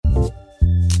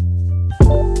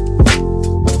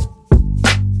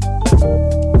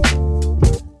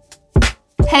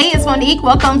is Monique.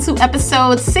 Welcome to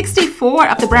episode 64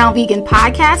 of the Brown Vegan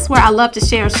Podcast, where I love to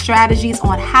share strategies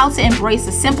on how to embrace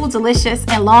a simple, delicious,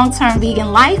 and long-term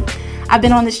vegan life. I've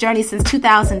been on this journey since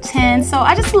 2010, so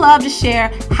I just love to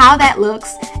share how that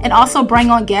looks and also bring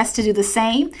on guests to do the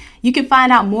same. You can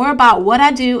find out more about what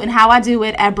I do and how I do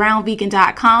it at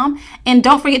brownvegan.com. And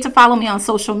don't forget to follow me on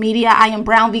social media. I am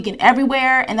Brown Vegan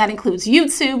everywhere, and that includes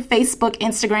YouTube, Facebook,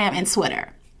 Instagram, and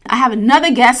Twitter. I have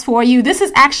another guest for you. This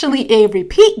is actually a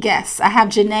repeat guest. I have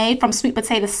Janae from Sweet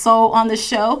Potato Soul on the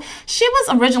show. She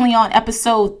was originally on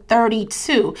episode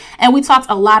 32, and we talked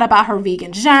a lot about her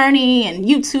vegan journey and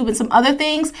YouTube and some other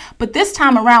things. But this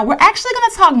time around, we're actually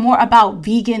going to talk more about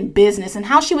vegan business and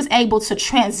how she was able to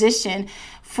transition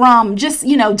from just,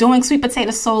 doing Sweet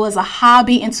Potato Soul as a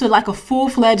hobby into like a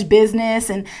full-fledged business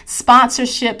and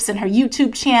sponsorships and her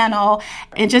YouTube channel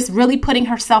and just really putting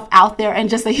herself out there in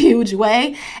just a huge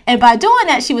way. And by doing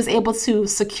that, she was able to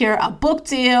secure a book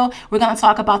deal. We're going to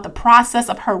talk about the process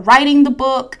of her writing the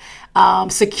book,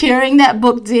 securing that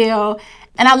book deal.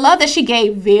 And I love that she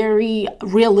gave very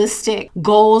realistic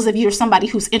goals if you're somebody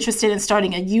who's interested in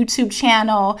starting a YouTube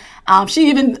channel. She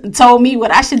even told me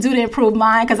what I should do to improve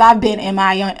mine because I've been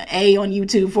MIA on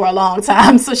YouTube for a long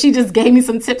time. So she just gave me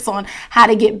some tips on how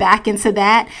to get back into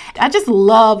that. I just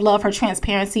love her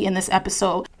transparency in this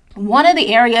episode. One of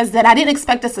the areas that I didn't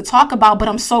expect us to talk about, but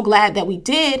I'm so glad that we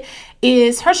did,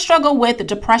 is her struggle with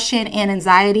depression and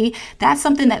anxiety. That's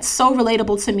something that's so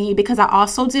relatable to me because I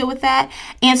also deal with that.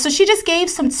 And so she just gave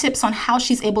some tips on how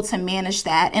she's able to manage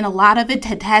that. And a lot of it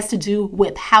has to do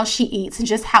with how she eats and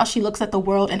just how she looks at the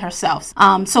world and herself.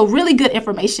 So really good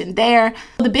information there.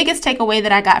 The biggest takeaway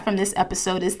that I got from this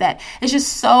episode is that it's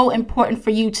just so important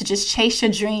for you to just chase your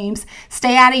dreams,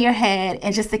 stay out of your head,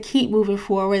 and just to keep moving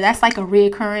forward. That's like a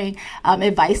reoccurring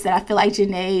advice that I feel like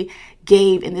Janae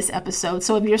gave in this episode.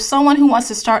 So if you're someone who wants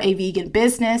to start a vegan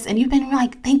business and you've been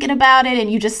like thinking about it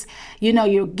and you just,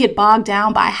 you get bogged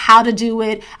down by how to do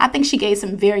it, I think she gave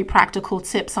some very practical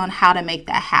tips on how to make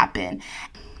that happen.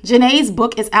 Janae's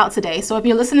book is out today. So if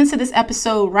you're listening to this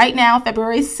episode right now,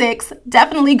 February 6th,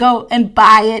 definitely go and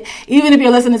buy it. Even if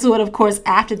you're listening to it, of course,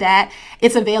 after that,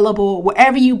 it's available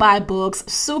wherever you buy books.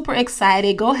 Super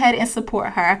excited. Go ahead and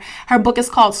support her. Her book is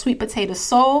called Sweet Potato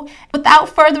Soul. Without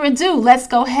further ado, let's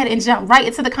go ahead and jump right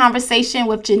into the conversation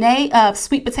with Janae of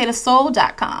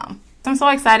sweetpotatosoul.com. I'm so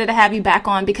excited to have you back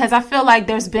on because I feel like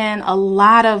there's been a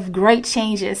lot of great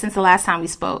changes since the last time we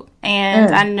spoke.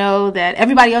 And I know that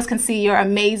everybody else can see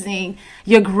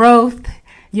your growth,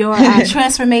 your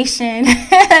transformation.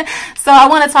 So I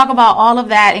want to talk about all of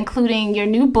that, including your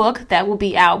new book that will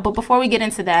be out. But before we get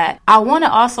into that, I want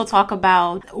to also talk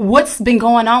about what's been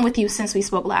going on with you since we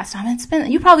spoke last time.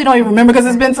 You probably don't even remember because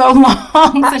it's been so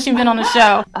long since you've been on the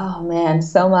show. Oh man,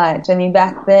 so much. I mean,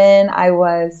 back then I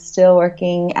was still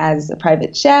working as a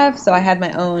private chef. So I had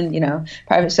my own,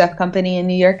 private chef company in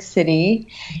New York City.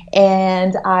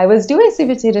 And I was doing Sweet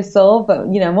Potato Soul, but,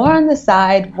 more on the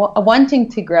side,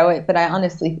 wanting to grow it. But I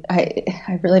honestly,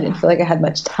 I really didn't feel like I had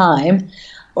much time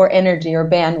or energy or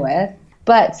bandwidth.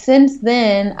 But since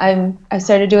then, I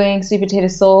started doing Sweet Potato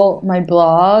Soul, my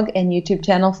blog and YouTube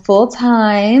channel full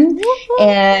time.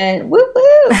 And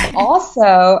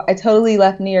also, I totally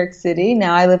left New York City.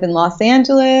 Now I live in Los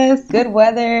Angeles. Good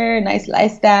weather, nice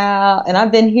lifestyle. And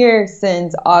I've been here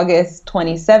since August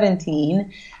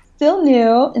 2017. Still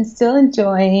new and still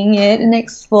enjoying it and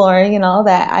exploring and all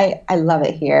that. I love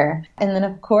it here. And then,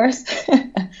 of course,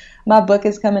 my book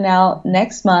is coming out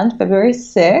next month, February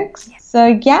 6th.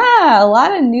 So, yeah, a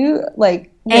lot of new,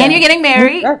 And you're getting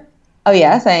married. Oh,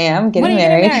 yes, I am getting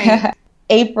married.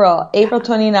 April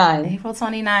 29th. April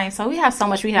 29th. So we have so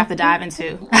much we have to dive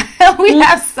into. We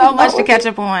have so much to catch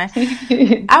up on.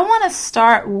 I want to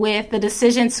start with the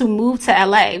decision to move to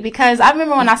LA because I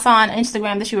remember when I saw on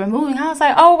Instagram that you were moving, I was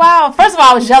like, oh, wow. First of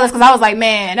all, I was jealous because I was like,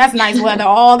 man, that's nice weather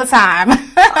all the time.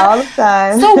 All the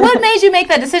time. So what made you make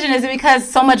that decision? Is it because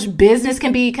so much business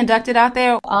can be conducted out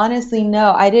there? Honestly,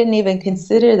 no. I didn't even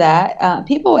consider that.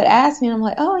 People would ask me and I'm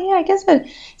like, oh, yeah, I guess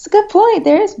it's a good point.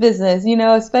 There is business,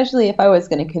 especially if I was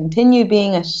going to continue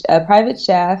being a private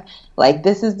chef. Like,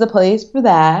 this is the place for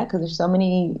that because there's so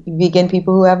many vegan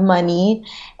people who have money.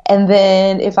 And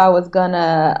then if I was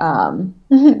gonna,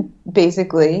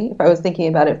 basically, if I was thinking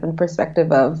about it from the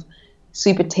perspective of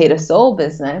Sweet Potato Soul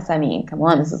business, I mean, come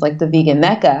on, this is like the vegan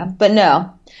mecca. But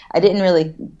no,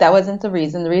 that wasn't the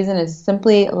reason. The reason is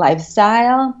simply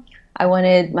lifestyle.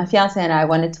 My fiance and I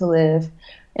wanted to live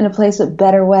in a place with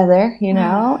better weather,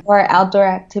 or outdoor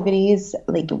activities,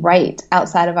 like right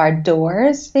outside of our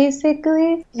doors,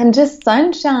 basically, and just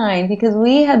sunshine, because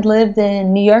we had lived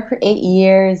in New York for 8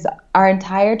 years, our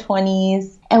entire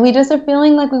 20s, And we just are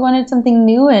feeling like we wanted something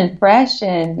new and fresh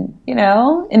and,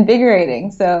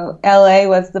 invigorating. So LA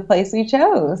was the place we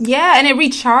chose. Yeah, and it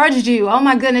recharged you. Oh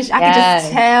my goodness. I could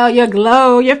just tell your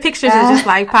glow. Your pictures are just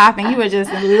like popping. You were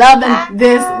just loving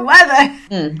this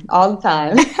weather. All the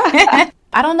time.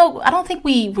 I don't know. I don't think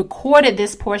we recorded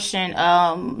this portion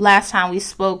last time we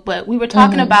spoke, but we were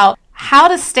talking about how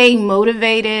to stay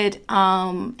motivated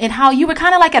and how you were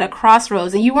kind of like at a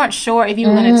crossroads and you weren't sure if you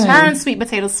were going to turn Sweet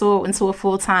Potato Soul into a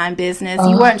full-time business.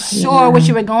 You weren't sure what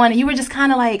you were going. You were just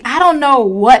kind of like, I don't know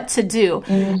what to do.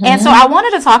 And so I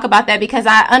wanted to talk about that because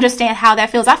I understand how that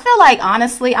feels. I feel like,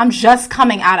 honestly, I'm just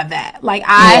coming out of that. Like,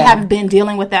 I have been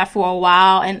dealing with that for a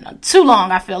while and too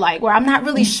long, I feel like, where I'm not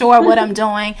really sure what I'm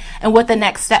doing and what the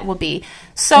next step will be.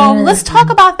 So let's talk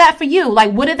about that for you.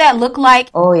 Like, what did that look like?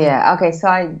 Oh, yeah. Okay. So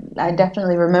I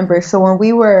definitely remember. So when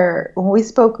we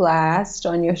spoke last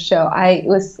on your show, I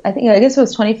guess it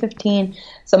was 2015.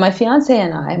 So my fiance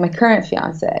and I, my current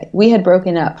fiance, we had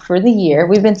broken up for the year.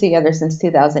 We've been together since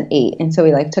 2008. And so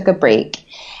we took a break.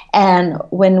 And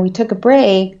when we took a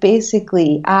break,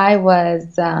 basically I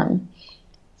was,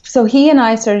 so he and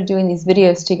I started doing these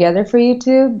videos together for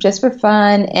YouTube just for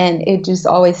fun, and it just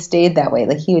always stayed that way.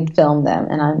 Like, he would film them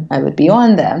and I would be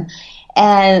on them.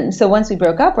 And so once we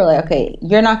broke up, we're like, okay,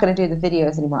 you're not going to do the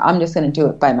videos anymore. I'm just going to do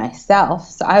it by myself.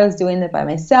 So I was doing it by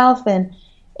myself, and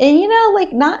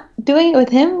not doing it with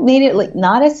him made it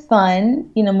not as fun,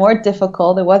 more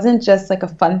difficult. It wasn't just like a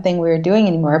fun thing we were doing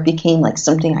anymore. It became like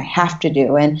something I have to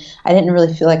do, and I didn't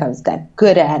really feel like I was that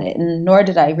good at it, and nor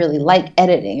did I really like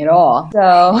editing at all.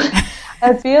 So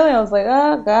that feeling, I was like,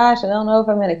 oh gosh, I don't know if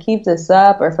I'm going to keep this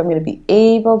up or if I'm going to be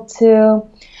able to.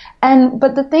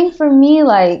 But the thing for me,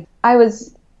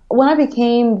 when I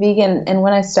became vegan and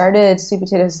when I started Sweet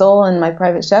Potato Soul and my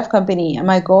private chef company,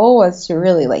 my goal was to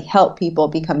really help people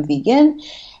become vegan.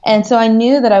 And so I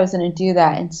knew that I was going to do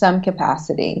that in some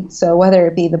capacity. So whether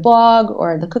it be the blog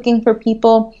or the cooking for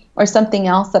people or something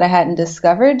else that I hadn't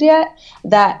discovered yet,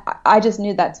 that I just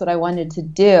knew that's what I wanted to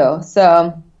do.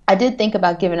 So I did think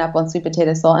about giving up on Sweet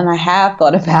Potato Soul, and I have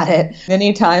thought about it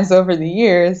many times over the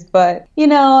years. But,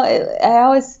 I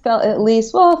always felt at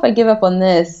least, well, if I give up on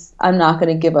this, I'm not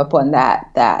going to give up on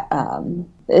that.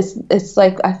 It's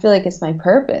like, I feel like it's my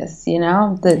purpose,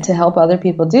 to help other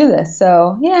people do this.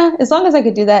 So, yeah, as long as I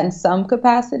could do that in some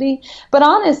capacity. But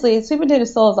honestly, Sweet Potato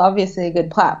Soul is obviously a good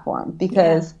platform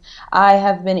because I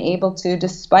have been able to,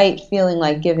 despite feeling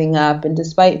like giving up and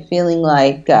despite feeling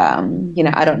like, I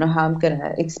don't know how I'm going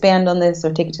to expand on this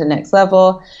or take it to the next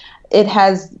level, it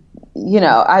has,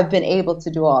 I've been able to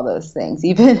do all those things,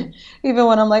 even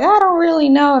when I'm like, I don't really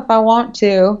know if I want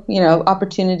to,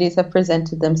 opportunities have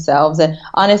presented themselves. And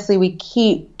honestly, we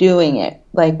keep doing it.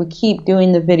 Like, we keep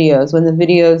doing the videos when the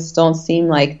videos don't seem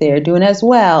like they're doing as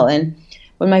well. And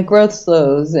when my growth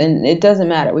slows, and it doesn't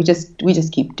matter. We just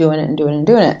keep doing it and doing it and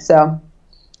doing it. So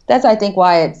that's, I think,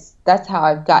 why that's how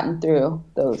I've gotten through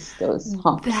those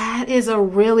humps. That is a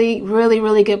really, really,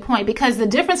 really good point, because the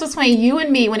difference between you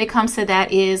and me when it comes to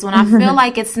that is when I feel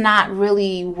like it's not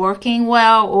really working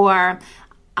well, or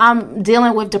I'm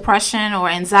dealing with depression or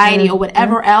anxiety or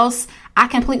whatever else, I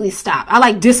completely stop.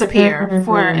 I disappear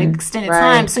for an extended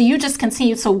time. So you just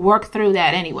continue to work through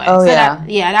that anyway. Oh, so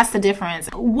yeah. That's the difference.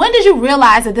 When did you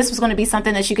realize that this was going to be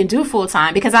something that you can do full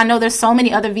time? Because I know there's so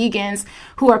many other vegans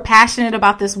who are passionate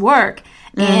about this work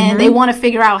and they want to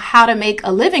figure out how to make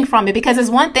a living from it, because it's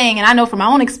one thing, and I know from my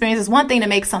own experience, it's one thing to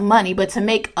make some money, but to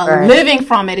make a living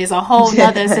from it is a whole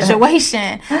nother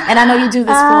situation. And I know you do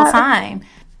this full time.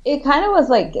 It kind of was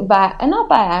not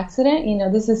by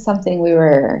accident, this is something we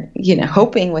were,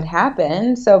 hoping would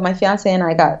happen. So my fiance and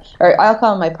I I'll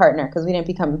call him my partner because we didn't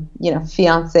become,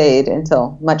 fiancéed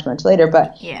until much, much later.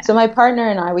 But so my partner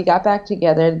and I, we got back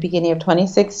together at the beginning of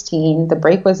 2016. The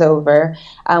break was over.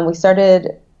 We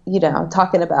started,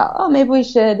 talking about, maybe we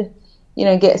should,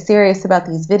 get serious about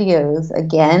these videos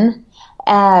again.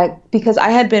 Because I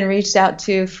had been reached out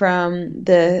to from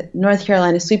the North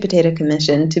Carolina Sweet Potato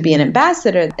Commission to be an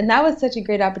ambassador. And that was such a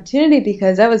great opportunity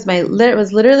because that was it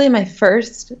was literally my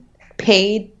first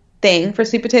paid thing for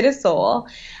Sweet Potato Soul.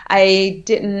 I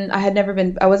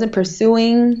wasn't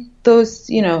pursuing those,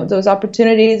 those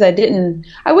opportunities. I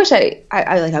wish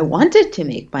I wanted to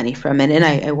make money from it, and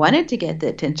I wanted to get the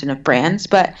attention of brands,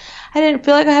 but I didn't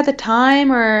feel like I had the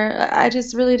time, or I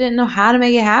just really didn't know how to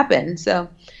make it happen. So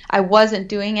I wasn't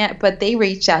doing it, but they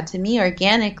reached out to me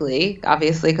organically,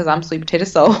 obviously, because I'm Sweet Potato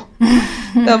Soul.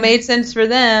 So it made sense for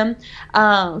them.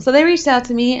 So they reached out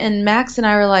to me, and Max and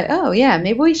I were like, oh, yeah,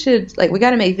 maybe we should, we got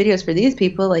to make videos for these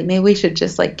people. Maybe we should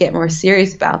just, get more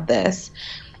serious about this.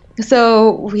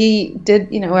 so we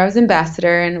did, I was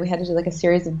ambassador, and we had to do like a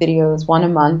series of videos, one a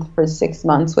month for 6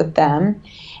 months with them.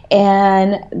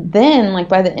 And then like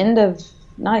by the end of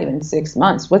not even 6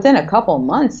 months, within a couple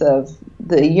months of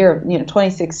the year,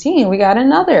 2016, we got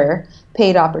another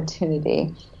paid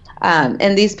opportunity.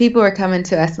 And these people were coming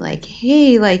to us and like,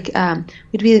 hey,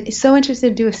 we'd be so interested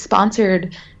to do a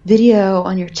sponsored video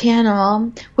on your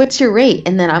channel. What's your rate?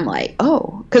 And then I'm like,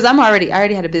 oh, because I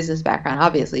already had a business background,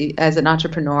 obviously, as an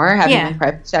entrepreneur, having my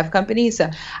private chef company. So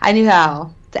I knew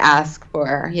how to ask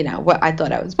for, what I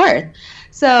thought I was worth.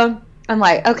 So I'm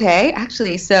like, okay,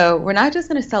 actually, so we're not just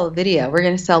going to sell a video. We're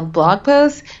going to sell blog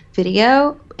posts,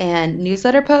 video, and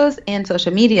newsletter posts, and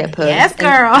social media posts. Yes,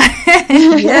 girl.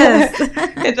 Yes.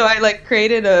 And so I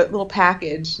created a little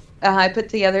package. I put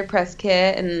together a press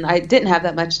kit, and I didn't have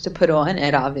that much to put on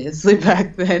it, obviously,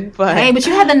 back then. But hey, but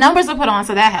you had the numbers to put on,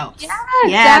 so that helps. Yeah,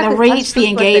 exactly. The reach, the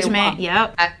engagement.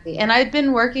 Yep. Exactly. And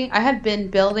I had been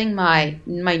building my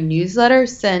newsletter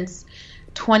since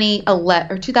 2011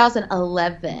 or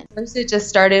 2011. First, it just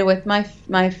started with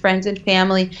my friends and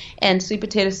family and Sweet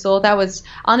Potato Soul. That was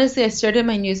honestly, I started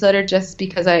my newsletter just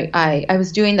because I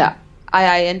was doing the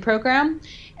IIN program,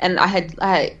 and I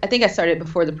think I started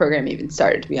before the program even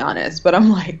started, to be honest. But I'm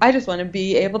like, I just want to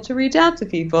be able to reach out to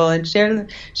people and share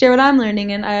what I'm learning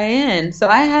in IIN. So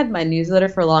I had my newsletter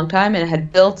for a long time, and I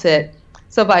had built it.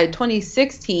 So by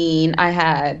 2016, I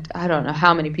had, I don't know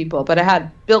how many people, but I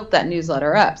had built that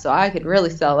newsletter up, so I could really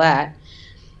sell that.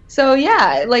 So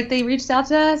yeah, they reached out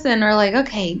to us and are like,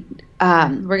 okay,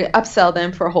 we're going to upsell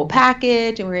them for a whole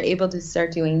package, and we were able to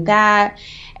start doing that.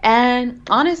 And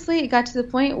honestly, it got to the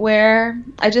point where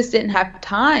I just didn't have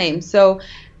time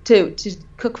to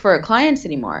cook for clients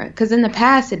anymore. Because in the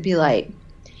past, it'd be like,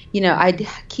 I'd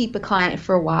keep a client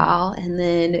for a while, and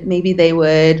then maybe they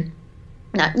would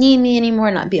not need me anymore,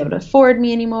 not be able to afford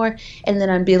me anymore. And then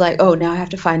I'd be like, oh, now I have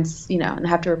to find, and I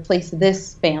have to replace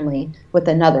this family with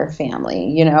another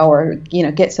family, or,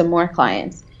 get some more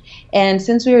clients. And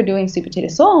since we were doing Sweet Potato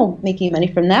Soul, making money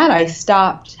from that, I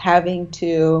stopped having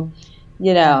to,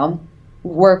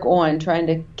 work on trying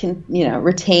to,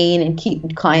 retain and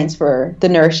keep clients for the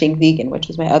Nourishing Vegan, which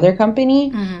was my other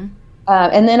company. Mm-hmm.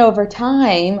 And then over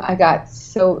time, I got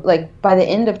so, by the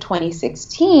end of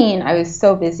 2016, I was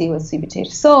so busy with Sweet Potato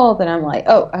Soul that I'm like,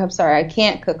 oh, I'm sorry, I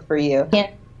can't cook for you. I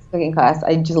can't cooking class.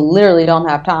 I just literally don't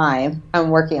have time. I'm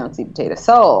working on Sweet Potato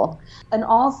Soul. And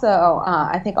also,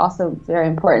 I think also very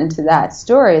important to that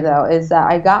story, though, is that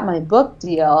I got my book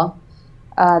deal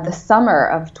the summer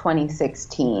of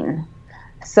 2016.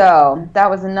 So that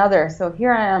was another. So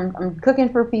here I am. I'm cooking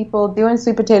for people, doing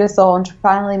Sweet Potato Soul, and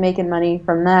finally making money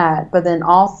from that. But then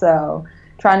also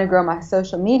trying to grow my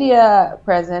social media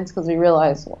presence, because we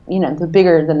realize, the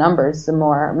bigger the numbers, the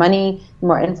more money, the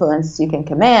more influence you can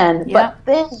command. Yeah. But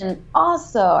then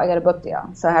also I got a book deal,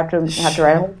 so I have to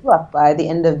write a whole book by the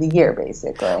end of the year,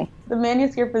 basically. The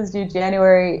manuscript was due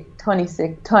January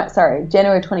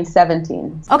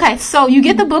 2017. Okay, so you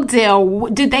get the book deal.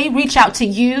 Did they reach out to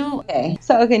you?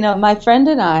 No, my friend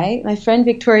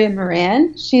Victoria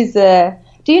Moran, do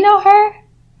you know her?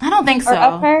 I don't think so. Or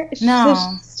of her? No.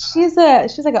 She's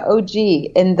like an OG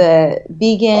in the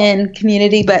vegan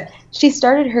community, but she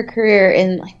started her career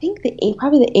in, I think,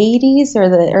 probably the 80s or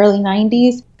the early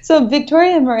 90s. So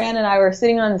Victoria Moran and I were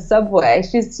sitting on the subway.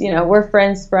 We're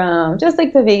friends from just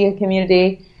like the vegan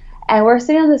community. And we're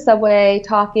sitting on the subway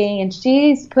talking, and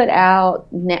she's put out,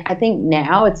 I think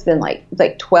now it's been like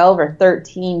 12 or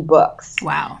 13 books.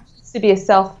 Wow. She used to be it's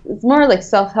more like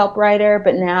self-help writer,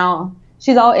 but now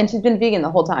she's been vegan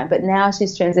the whole time, but now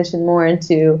she's transitioned more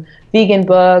into vegan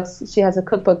books. She has a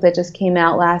cookbook that just came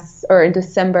out in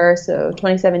December, so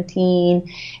 2017.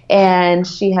 And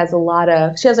she has an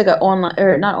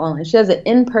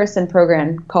in-person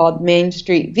program called Main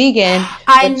Street Vegan.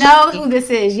 I know who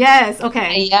this is. Yes.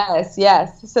 Okay. Yes.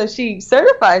 So she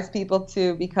certifies people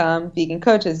to become vegan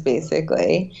coaches,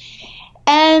 basically.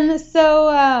 And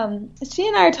so she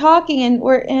and I are talking,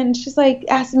 and she's like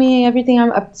asking me everything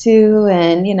I'm up to,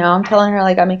 and I'm telling her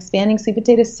I'm expanding Sweet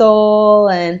Potato Soul,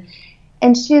 and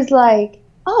she's like,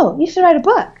 oh, you should write a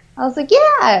book. I was like,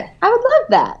 yeah, I would love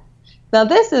that. Now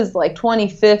this is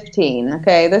 2015.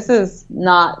 Okay, this is when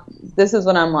I'm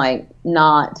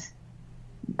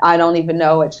I don't even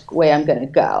know which way I'm gonna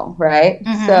go, right?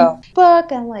 Mm-hmm. So book,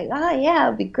 I'm like, oh yeah,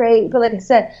 it'd be great, but like I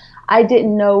said, I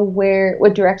didn't know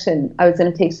what direction I was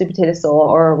going to take Sweet Potato Soul,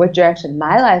 or what direction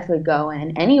my life would go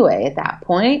in anyway at that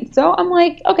point. So I'm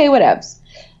like, okay, whatevs.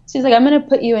 She's like, I'm going to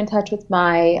put you in touch with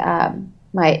my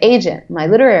agent, my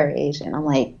literary agent. I'm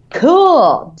like,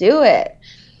 cool, do it.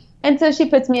 And so she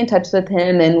puts me in touch with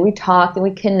him, and we talk and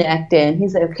we connect. And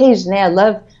he's like, okay,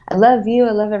 Janae, I love you.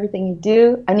 I love everything you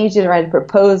do. I need you to write a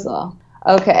proposal.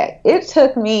 Okay, it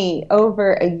took me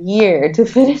over a year to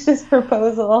finish this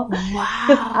proposal.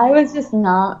 Wow. Because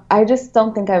I just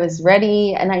don't think I was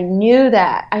ready. And I knew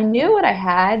what I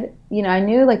had. I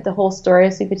knew like the whole story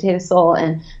of Sweet Potato Soul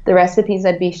and the recipes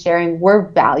I'd be sharing were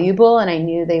valuable. And I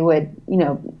knew they would,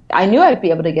 I knew I'd be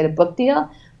able to get a book deal,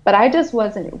 but I just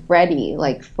wasn't ready,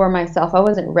 like for myself. I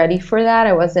wasn't ready for that.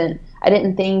 I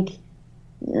didn't think,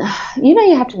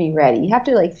 you have to be ready. You have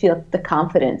to like feel the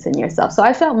confidence in yourself. So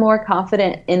I felt more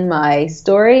confident in my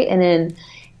story and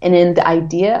in the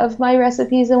idea of my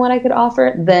recipes and what I could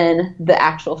offer than the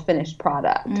actual finished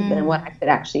product, than what I could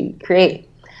actually create.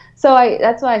 So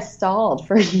that's why I stalled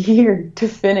for a year to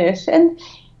finish. And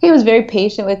he was very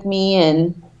patient with me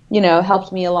and,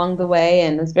 helped me along the way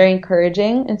and was very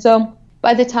encouraging. And so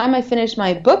by the time I finished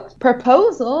my book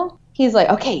proposal, he's like,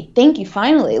 okay, thank you,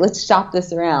 finally, let's shop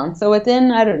this around. So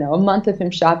within, I don't know, a month of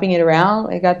him shopping it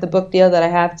around, I got the book deal that I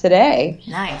have today.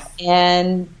 Nice.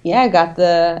 And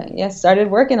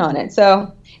started working on it.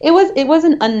 So it was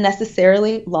an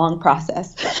unnecessarily long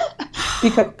process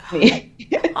because of me.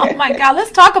 Oh my God,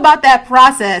 let's talk about that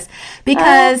process,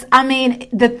 because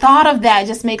the thought of that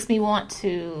just makes me want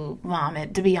to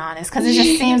vomit, to be honest, because it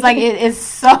just seems like it is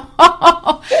so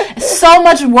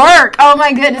much work. Oh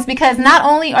my goodness, because not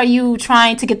only are you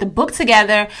trying to get the book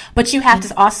together, but you have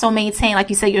to also maintain, like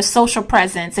you said, your social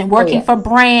presence and working for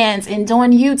brands and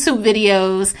doing YouTube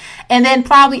videos, and then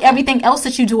probably everything else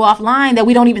that you do offline that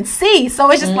we don't even see. So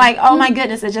it's just like, oh my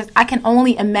goodness, I can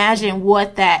only imagine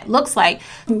what that looks like.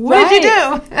 What did you do?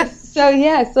 So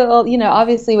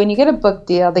obviously when you get a book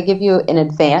deal, they give you an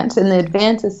advance, and the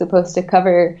advance is supposed to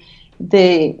cover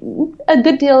a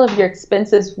good deal of your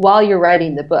expenses while you're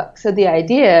writing the book. So the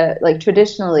idea, like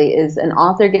traditionally, is an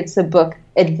author gets a book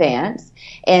advance,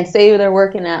 and say they're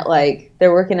working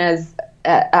as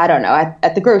I don't know,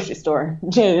 at the grocery store,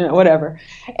 whatever.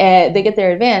 And they get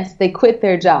their advance, they quit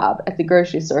their job at the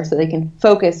grocery store so they can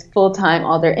focus full-time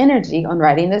all their energy on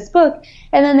writing this book.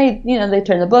 And then they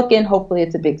turn the book in. Hopefully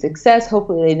it's a big success.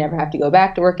 Hopefully they never have to go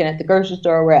back to working at the grocery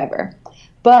store or wherever.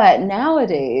 But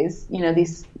nowadays,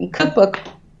 these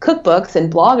cookbooks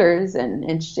and bloggers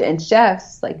and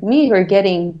chefs like me who are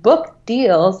getting book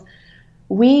deals,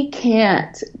 we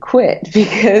can't quit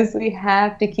because we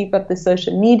have to keep up the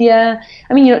social media.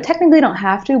 Technically don't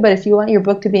have to, but if you want your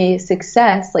book to be a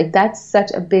success, like that's such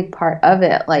a big part of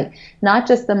it. Like not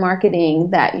just the marketing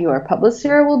that your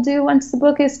publisher will do once the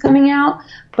book is coming out,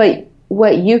 but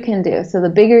what you can do. So the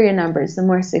bigger your numbers, the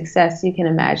more success you can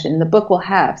imagine the book will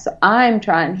have. So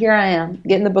here I am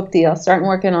getting the book deal, starting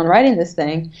working on writing this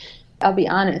thing. I'll be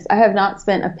honest, I have not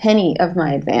spent a penny of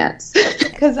my advance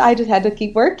because I just had to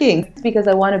keep working. It's because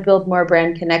I want to build more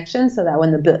brand connections so that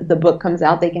when the book comes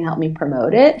out, they can help me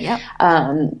promote it. Yep.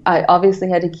 I obviously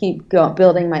had to keep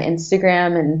building my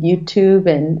Instagram and YouTube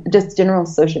and just general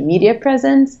social media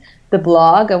presence. The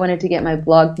blog, I wanted to get my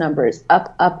blog numbers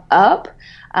up.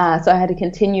 So I had to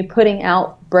continue putting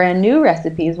out brand new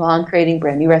recipes while I'm creating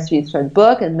brand new recipes for the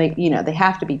book, and they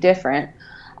have to be different.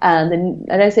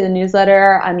 Did I say the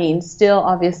newsletter? Still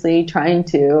obviously trying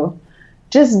to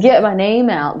just get my name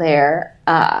out there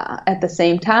at the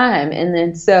same time. And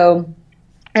then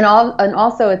and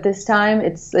also at this time,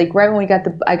 it's like right when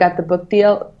I got the book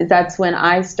deal, that's when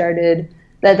I started.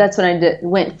 That's when I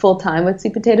went full time with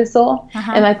Sweet Potato Soul.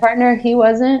 Uh-huh. And my partner, he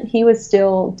wasn't. He was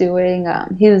still doing.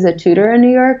 He was a tutor in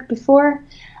New York before.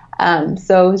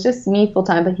 So it was just me full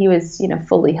time, but he was,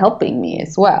 fully helping me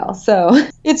as well. So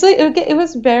it's like, it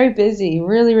was very busy,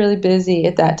 really, really busy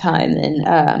at that time.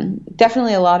 And,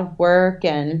 definitely a lot of work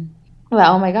and,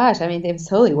 well, oh my gosh. It was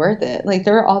totally worth it. Like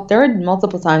there were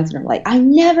multiple times when I'm like,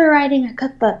 I'm never writing a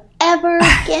cookbook ever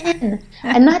again.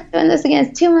 I'm not doing this again.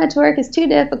 It's too much work. It's too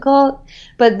difficult.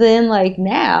 But then like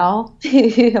now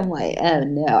I'm like, oh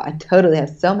no, I totally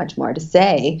have so much more to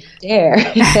say there.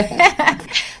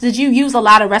 Did you use a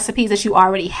lot of recipes that you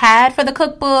already had for the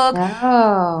cookbook?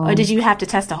 Oh. Or did you have to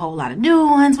test a whole lot of new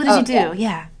ones? What did you do?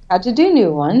 Yeah. I had to do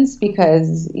new ones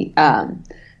because, we don't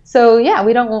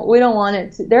want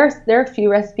it to, there are a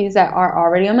few recipes that are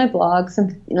already on my blog,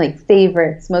 some like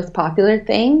favorites, most popular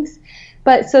things.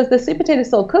 But so the Sweet Potato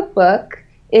Soul cookbook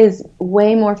is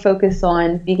way more focused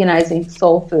on veganizing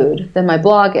soul food than my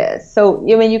blog is. So,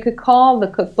 you could call the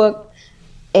cookbook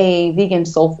a vegan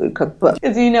soul food cookbook.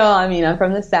 Because, I'm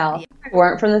from the South. If I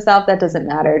weren't from the South, that doesn't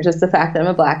matter. Just the fact that I'm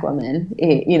a Black woman,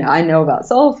 I know about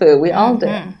soul food. We all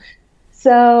do.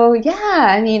 So yeah,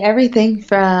 I mean everything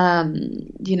from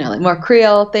like more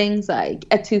Creole things like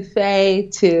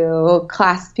etouffee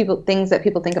to things that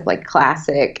people think of like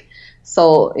classic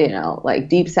soul, like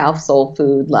deep South soul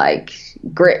food like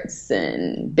grits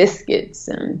and biscuits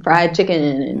and fried chicken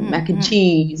and mac and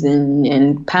cheese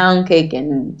and pound cake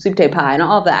and sweet potato pie and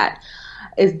all that.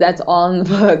 That's all in the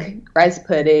book. Rice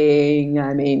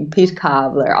pudding, peach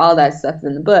cobbler, all that stuff's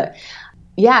in the book.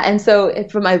 Yeah, and so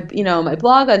for my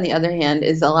blog, on the other hand,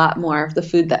 is a lot more of the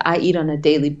food that I eat on a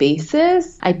daily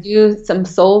basis. I do some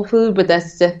soul food, but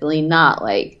that's definitely not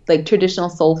like traditional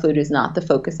soul food is not the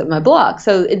focus of my blog.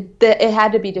 So it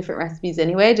had to be different recipes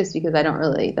anyway, just because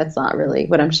that's not really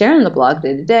what I'm sharing on the blog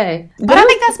day to day. But I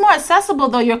think that's more accessible,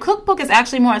 though. Your cookbook is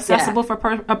actually more accessible for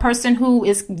a person who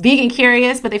is vegan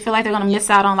curious, but they feel like they're going to miss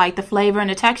out on like the flavor and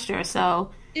the texture.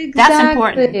 So. Exactly. That's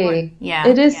important. Yeah,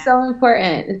 it is so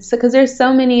important. It's because there's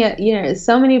so many,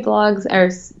 so many blogs or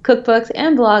cookbooks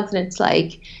and blogs, and it's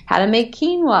like how to make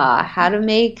quinoa, how to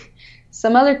make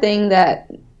some other thing that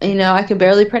I can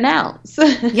barely pronounce.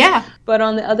 Yeah. But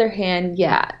on the other hand,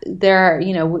 there are,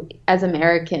 as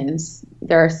Americans,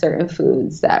 there are certain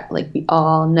foods that like we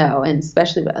all know, and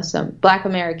especially some Black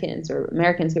Americans or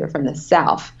Americans who are from the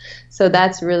South. So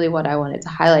that's really what I wanted to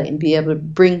highlight and be able to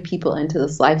bring people into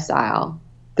this lifestyle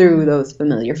through those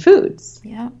familiar foods.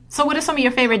 Yeah. So what are some of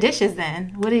your favorite dishes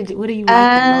then? What do you like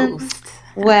the most?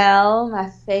 Well, my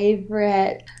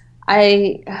favorite,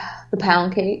 the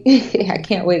pound cake. I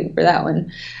can't wait for that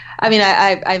one. I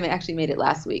actually made it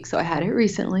last week, so I had it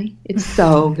recently. It's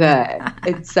so good.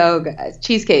 It's so good.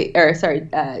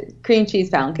 Cream cheese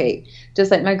pound cake,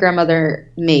 just like my grandmother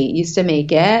used to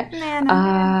make it.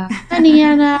 Nana.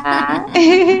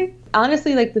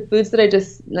 Honestly, like the foods that I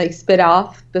just like spit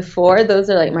off before, those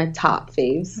are like my top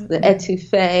faves. Mm-hmm. The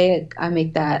etouffee, I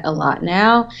make that a lot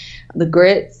now. The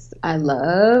grits, I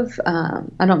love.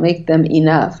 I don't make them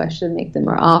enough. I should make them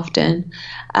more often.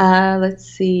 Let's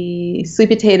see, sweet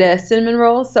potato cinnamon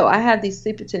rolls. So I have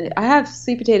sweet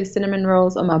potato cinnamon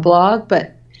rolls on my blog,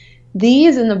 but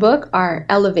these in the book are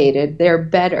elevated. They're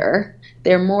better.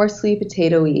 They're more sweet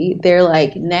potato-y. They're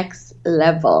like next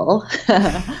level.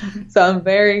 So I'm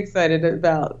very excited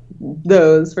about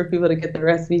those for people to get the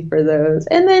recipe for those.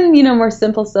 And then, more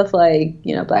simple stuff like,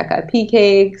 black eyed pea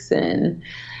cakes and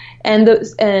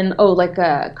like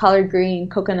a collard green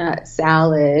coconut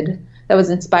salad that was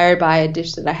inspired by a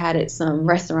dish that I had at some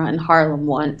restaurant in Harlem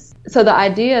once. So the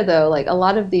idea though, like a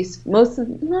lot of these, a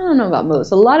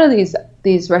lot of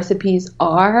these recipes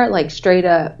are like straight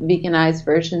up veganized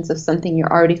versions of something you're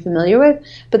already familiar with,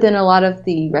 but then a lot of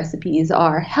the recipes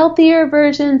are healthier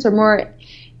versions or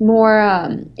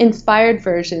more inspired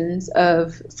versions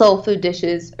of soul food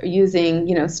dishes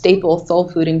using, staple soul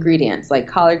food ingredients like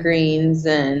collard greens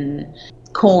and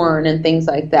corn and things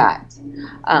like that.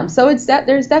 So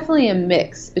there's definitely a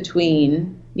mix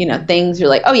between, things you're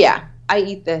like, oh yeah, I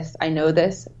eat this, I know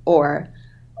this, or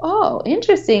oh,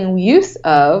 interesting use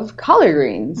of collard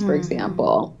greens, for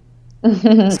example.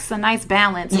 It's a nice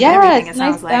balance of everything, it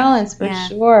sounds like. Balance for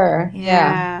sure.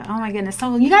 Yeah. Oh my goodness.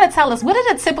 So you got to tell us, what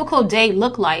did a typical day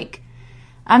look like?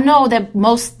 I know that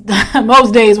most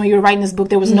days when you were writing this book,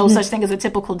 there was no such thing as a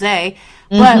typical day.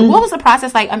 But what was the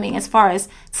process like? As far as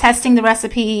testing the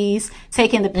recipes,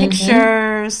 taking the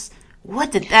pictures,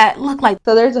 what did that look like?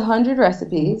 So there's 100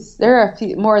 recipes. There are a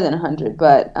few more than 100,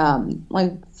 but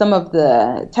like some of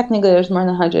the, technically there's more than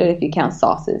 100 if you count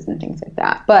sauces and things like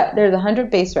that. But there's 100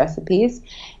 base recipes.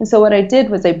 And so what I did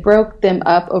was I broke them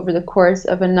up over the course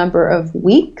of a number of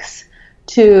weeks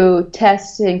to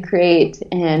test and create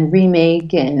and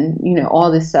remake and,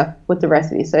 all this stuff with the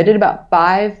recipes. So I did about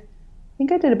 5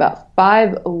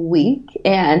 a week.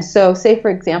 And so say, for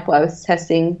example, I was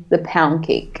testing the pound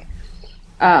cake,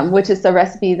 which is the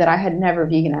recipe that I had never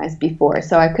veganized before.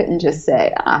 So I couldn't just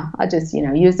say, I'll just,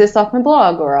 use this off my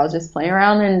blog, or I'll just play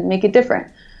around and make it different.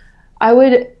 I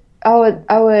would,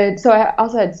 so I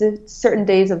also had certain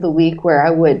days of the week where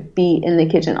I would be in the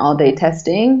kitchen all day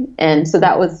testing. And so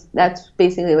that's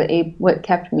basically what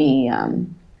kept me,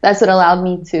 that's what allowed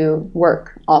me to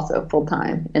work also full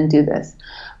time and do this.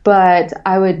 But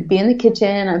I would be in the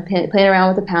kitchen, I'm playing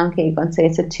around with the pound cake on, say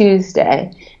it's a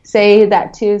Tuesday. Say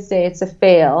that Tuesday it's a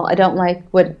fail. I don't like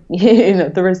what,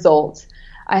 the result.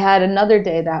 I had another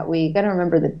day that week. I don't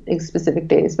remember the specific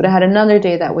days, but I had another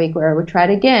day that week where I would try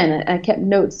it again. And I kept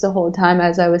notes the whole time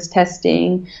as I was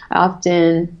testing. I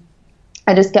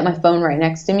just kept my phone right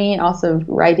next to me, also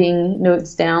writing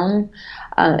notes down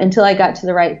until I got to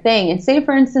the right thing. And say,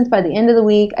 for instance, by the end of the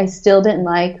week, I still didn't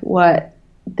like what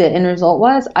the end result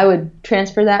was, I would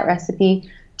transfer that recipe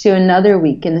to another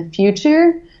week in the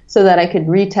future so that I could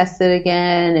retest it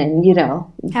again and, you know,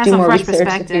 do more research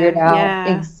to figure it out.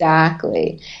 Yeah.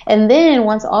 Exactly. And then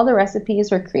once all the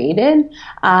recipes were created,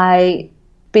 I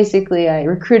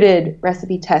recruited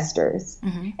recipe testers.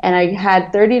 And I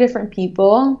had 30 different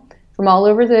people from all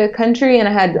over the country, and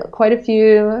I had quite a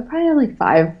few, probably like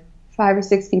five or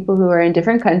six people who were in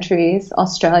different countries,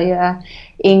 Australia,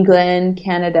 England,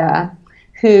 Canada,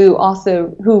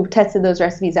 who tested those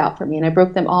recipes out for me. And I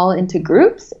broke them all into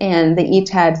groups, and they each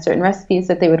had certain recipes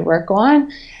that they would work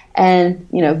on and,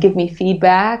 you know, give me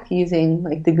feedback using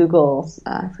like the Google,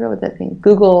 I forgot what that thing,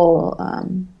 Google,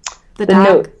 the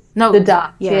doc. The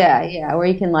docs. Yeah. Where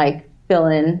you can like fill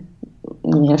in,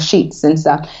 you know, sheets and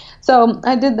stuff. So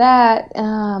I did that.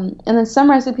 And then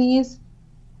some recipes,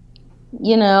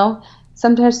 you know,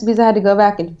 some recipes I had to go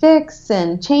back and fix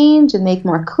and change and make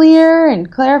more clear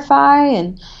and clarify,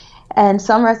 and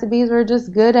some recipes were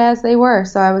just good as they were,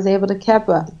 so I was able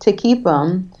to keep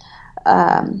them.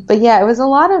 But yeah, it was a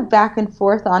lot of back and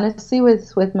forth, honestly,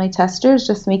 with my testers,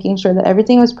 just making sure that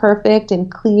everything was perfect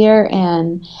and clear,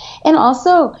 and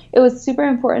also it was super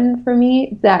important for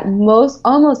me that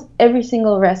almost every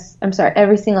single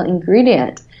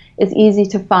ingredient is easy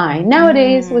to find.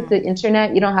 Nowadays, with the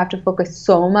internet, you don't have to focus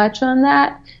so much on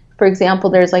that. For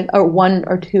example, there's like one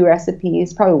or two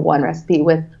recipes, probably one recipe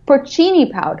with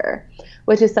porcini powder,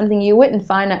 which is something you wouldn't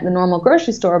find at the normal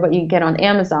grocery store, but you can get on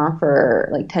Amazon for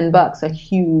like $10, a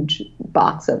huge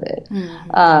box of it.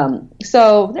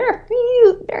 So there are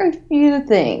very few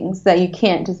things that you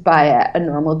can't just buy at a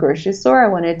normal grocery store. I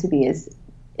wanted it to be as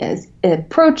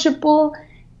approachable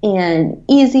and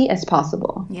easy as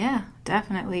possible. Yeah,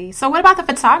 definitely. So what about the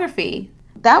photography?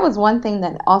 That was one thing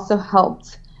that also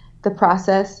helped the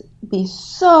process be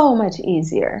so much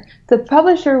easier. The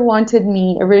publisher wanted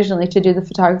me originally to do the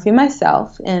photography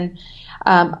myself, and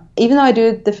even though I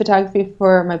do the photography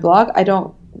for my blog, I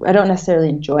don't necessarily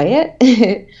enjoy it.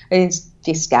 I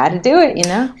just got to do it, you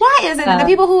know. Why is it the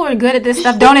people who are good at this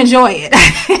stuff don't enjoy it?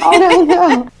 I don't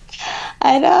know.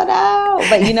 I don't know.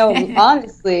 But, you know,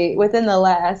 honestly, within the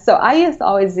last... So I used to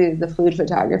always do the food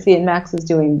photography, and Max was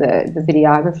doing the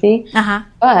videography.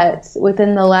 But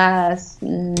within the last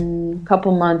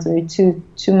couple months, maybe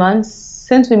two months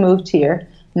since we moved here,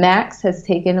 Max has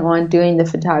taken on doing the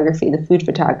photography, the food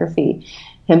photography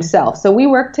himself. So we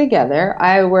work together.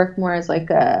 I work more as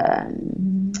like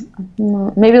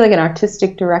maybe like an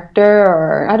artistic director,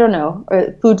 or I don't know,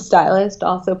 or food stylist,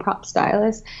 also prop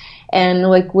stylist. And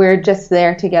like we're just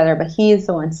there together, but he's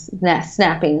the one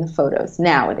snapping the photos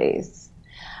nowadays.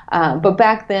 But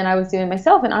back then I was doing it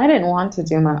myself, and I didn't want to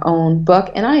do my own book,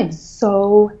 and I am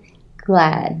so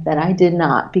glad that I did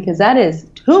not, because that is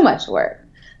too much work.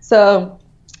 So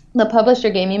the publisher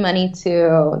gave me money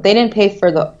they didn't pay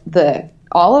for the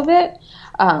all of it,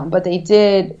 but they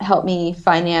did help me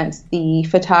finance the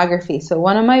photography. So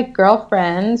one of my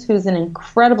girlfriends, who's an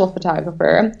incredible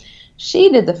photographer, she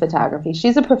did the photography.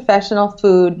 She's a professional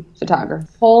food photographer.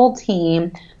 Whole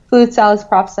team, food stylist,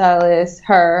 prop stylist,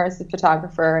 her as a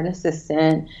photographer, an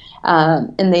assistant,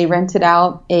 and they rented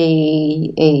out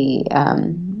a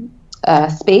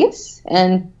space,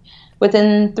 and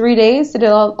within 3 days they did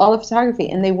all the photography,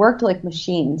 and they worked like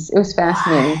machines. It was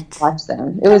fascinating to watch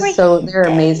them. They're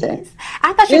amazing.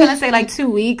 I thought you were going to say like 2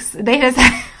 weeks. They just...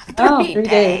 3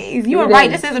 days. You were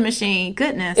right. This is a machine.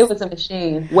 Goodness. It was a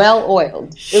machine. Well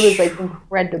oiled. It was like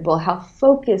incredible how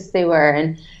focused they were,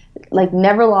 and like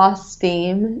never lost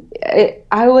steam.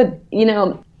 I would, you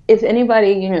know, if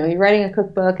anybody, you know, you're writing a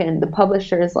cookbook and the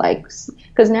publisher is like,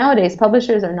 because nowadays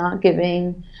publishers are not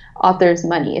giving authors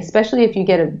money, especially if you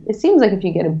get it seems like if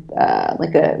you get I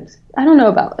don't know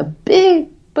about a big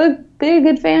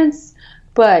advance,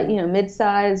 but, you know,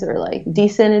 mid-size or like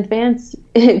decent advance,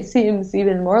 it seems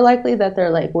even more likely that they're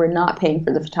like, we're not paying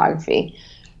for the photography.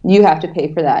 You have to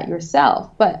pay for that yourself.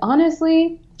 But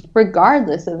honestly,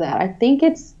 regardless of that, I think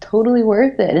it's totally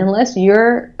worth it. Unless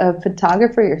you're a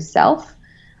photographer yourself,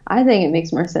 I think it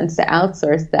makes more sense to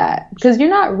outsource that, because you're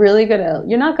not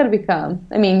going to become,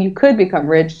 I mean, you could become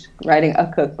rich writing a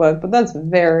cookbook, but that's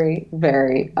very,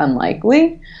 very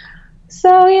unlikely.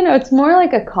 So, you know, it's more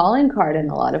like a calling card in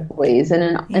a lot of ways,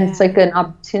 and it's like an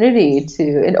opportunity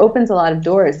it opens a lot of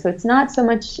doors. So it's not so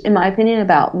much, in my opinion,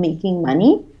 about making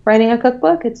money writing a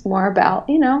cookbook. It's more about,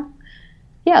 you know,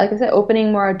 like I said,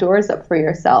 opening more doors up for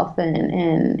yourself,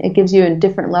 and it gives you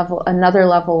another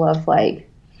level of like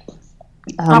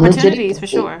opportunities for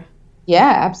sure.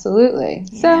 Yeah, absolutely.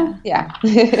 Yeah. So, yeah.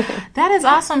 That is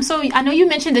awesome. So I know you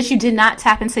mentioned that you did not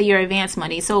tap into your advance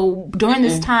money. So during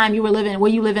this time were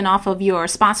you living off of your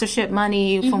sponsorship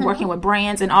money from working with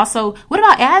brands? And also, what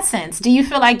about AdSense? Do you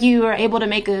feel like you were able to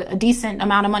make a decent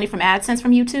amount of money from AdSense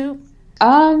from YouTube?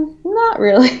 Not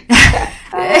really.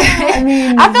 I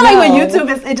mean, I feel like with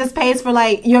YouTube, it just pays for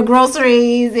like your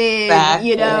groceries and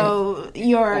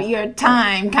your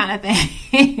time kind of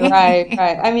thing. Right.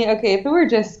 I mean, okay, if it were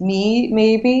just me,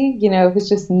 maybe, if it's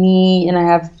just me and I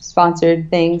have sponsored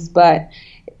things, but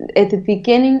at the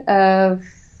beginning of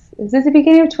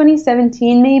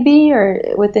 2017 maybe, or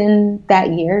within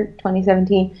that year,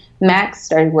 2017, Max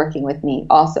started working with me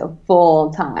also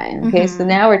full time. Okay, so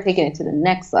now we're taking it to the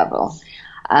next level.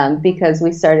 Because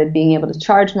we started being able to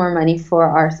charge more money for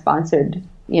our sponsored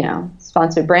brand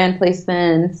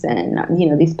placements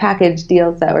and, these package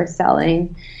deals that we're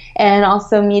selling. And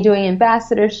also me doing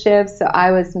ambassadorships. So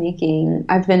I've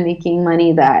been making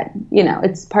money that,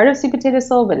 it's part of Sweet Potato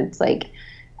Soul, but it's like,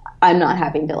 I'm not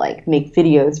having to like make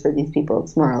videos for these people.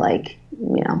 It's more like,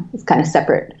 it's kind of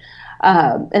separate.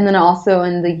 And then also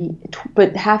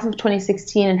but half of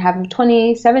 2016 and half of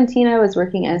 2017, I was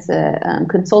working as a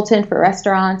consultant for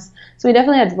restaurants. So we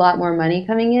definitely had a lot more money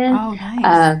coming in. Oh,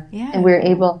 nice. Yeah. And we were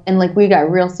able, and like we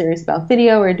got real serious about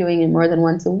video. We were doing it more than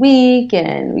once a week,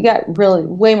 and we got really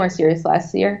way more serious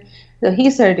last year. So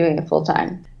he started doing it full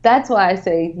time. That's why I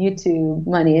say YouTube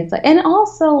money. It's like, and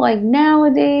also like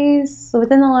nowadays, so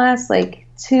within the last like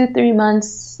 2-3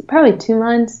 months, probably 2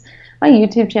 months, my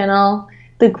YouTube channel,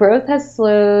 the growth has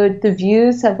slowed. The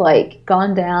views have like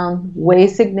gone down way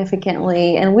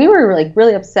significantly, and we were like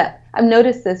really upset. I've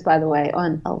noticed this, by the way,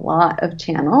 on a lot of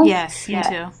channels. Yes, me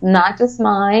too. Not just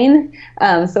mine.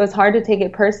 So it's hard to take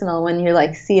it personal when you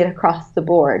like see it across the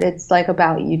board. It's like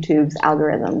about YouTube's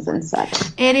algorithms and such.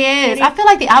 It is. I feel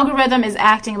like the algorithm is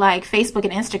acting like Facebook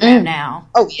and Instagram now.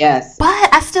 Oh, yes.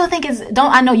 But I still think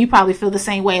I know you probably feel the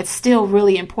same way. It's still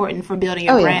really important for building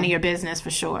your brand and your business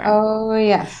for sure. Oh,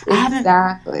 yes.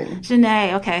 Exactly.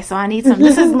 Janae, okay, so I need some.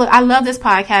 I love this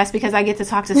podcast because I get to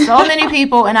talk to so many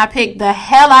people and I pick the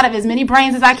hell out of as many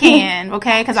brains as I can,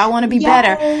 okay, because I want to be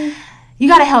better. You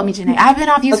got to help me, Janae. I've been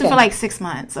off YouTube for like 6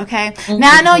 months, okay?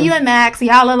 Now, I know you and Max,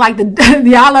 y'all are like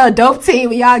y'all are a dope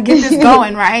team. Y'all get this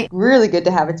going, right? Really good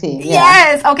to have a team. Yeah.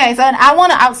 Yes. Okay, so I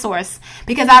want to outsource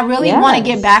because I really want to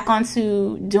get back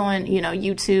onto doing,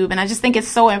 YouTube, and I just think it's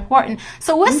so important.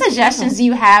 So what suggestions do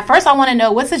you have? First, I want to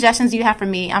know what suggestions do you have for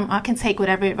me? I can take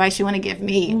whatever advice you want to give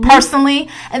me personally,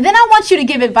 and then I want you to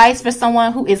give advice for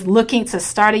someone who is looking to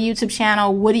start a YouTube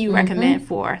channel. What do you recommend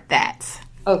for that?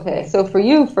 Okay, so for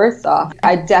you, first off,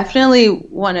 I definitely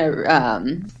want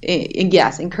to,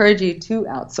 encourage you to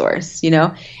outsource,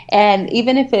 and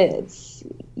even if it's,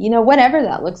 whatever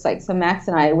that looks like. So Max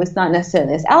and I, it was not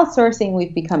necessarily as outsourcing,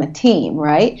 we've become a team,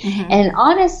 right? And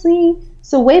honestly,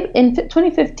 so way in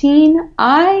 2015, when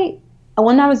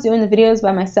I was doing the videos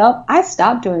by myself, I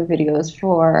stopped doing videos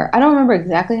for, I don't remember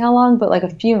exactly how long, but like a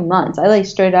few months. I like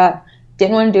straight up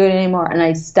didn't want to do it anymore, and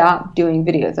I stopped doing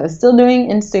videos. I was still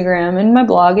doing Instagram and my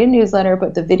blog and newsletter,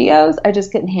 but the videos, I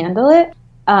just couldn't handle it.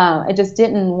 I just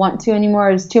didn't want to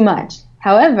anymore. It was too much.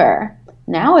 However,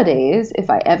 nowadays, if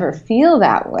I ever feel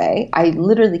that way, I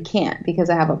literally can't,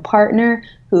 because I have a partner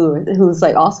who's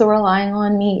like also relying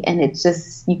on me, and it's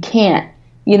just, you can't,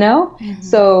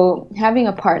 So having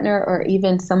a partner, or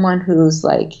even someone who's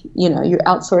like, you're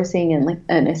outsourcing, and like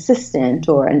an assistant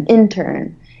or an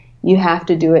intern, you have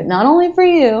to do it not only for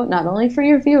you, not only for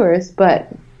your viewers, but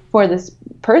for this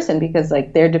person, because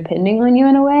like they're depending on you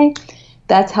in a way.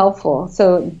 That's helpful.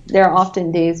 So there are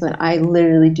often days when I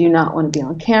literally do not want to be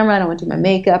on camera. I don't want to do my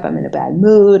makeup. I'm in a bad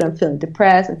mood. I'm feeling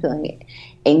depressed. I'm feeling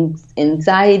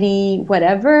anxiety,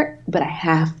 whatever, but I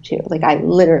have to. Like I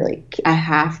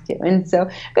have to. And so,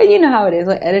 but you know how it is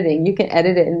with editing. You can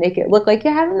edit it and make it look like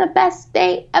you're having the best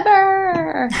day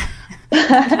ever.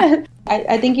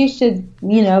 I think you should,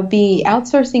 be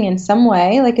outsourcing in some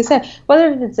way. Like I said,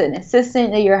 whether it's an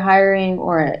assistant that you're hiring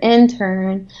or an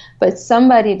intern, but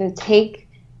somebody to take,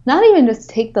 not even just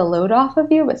take the load off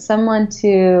of you, but someone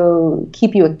to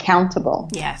keep you accountable.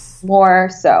 Yes. More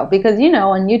so. Because,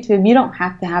 on YouTube, you don't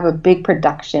have to have a big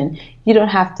production. You don't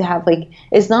have to have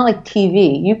it's not like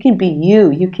TV. You can be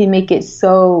you. You can make it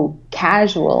so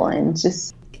casual and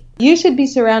just, you should be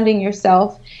surrounding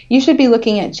yourself. You should be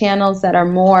looking at channels that are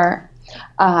more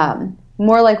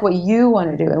like what you want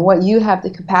to do and what you have the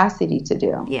capacity to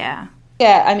do. Yeah.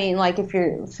 Yeah, I mean, like if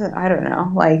you're, I don't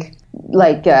know, like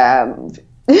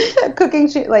cooking,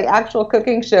 like actual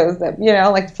cooking shows that,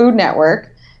 like Food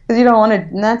Network, because you don't want to,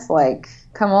 and that's like,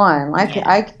 Come on, I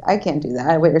can't do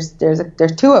that.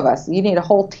 There's two of us. You need a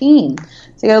whole team.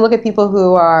 So you got to look at people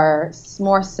who are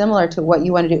more similar to what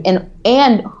you want to do,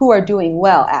 and who are doing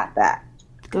well at that.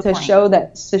 Good to point.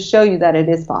 show you that it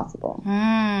is possible.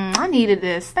 I needed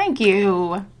this. Thank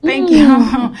you.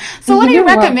 So what do you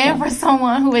recommend for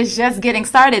someone who is just getting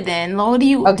started then? Do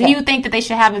you think that they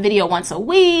should have a video once a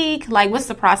week? Like, what's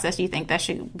the process you think that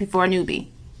should be for a newbie?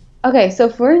 Okay, so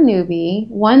for a newbie,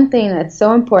 one thing that's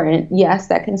so important, yes,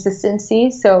 that consistency.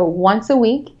 So once a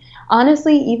week,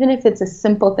 honestly, even if it's a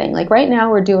simple thing, like right now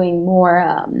we're doing more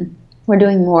for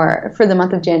the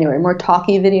month of January, more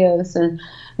talkie videos, and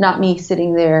not me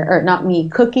sitting there, or not me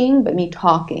cooking, but me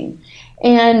talking.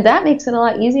 And that makes it a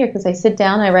lot easier because I sit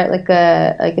down, I write like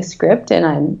a script, and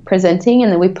I'm presenting,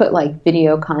 and then we put like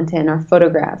video content or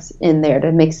photographs in there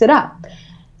to mix it up.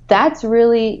 That's a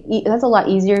lot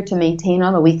easier to maintain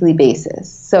on a weekly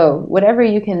basis. So whatever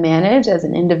you can manage as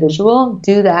an individual,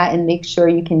 do that and make sure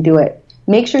you can do it.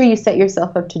 Make sure you set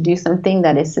yourself up to do something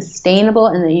that is sustainable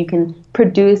and that you can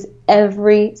produce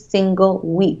every single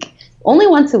week. Only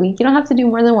once a week. You don't have to do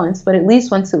more than once, but at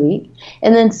least once a week.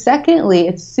 And then secondly,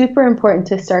 it's super important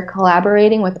to start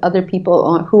collaborating with other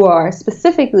people who are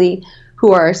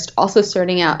also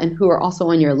starting out and who are also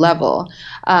on your level.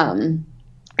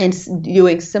 And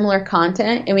doing similar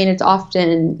content. I mean, it's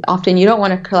often you don't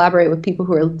want to collaborate with people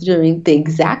who are doing the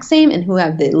exact same and who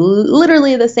have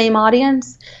literally the same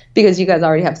audience, because you guys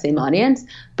already have the same audience.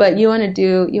 But you want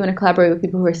to collaborate with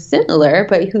people who are similar,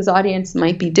 but whose audience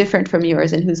might be different from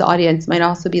yours, and whose audience might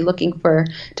also be looking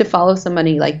to follow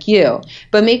somebody like you.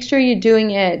 But make sure you're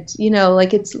doing it,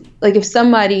 like it's like if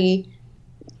somebody.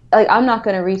 Like, I'm not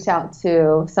going to reach out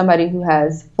to somebody who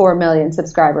has 4 million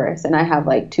subscribers and I have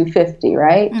like 250,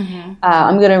 right? Mm-hmm.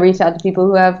 I'm going to reach out to people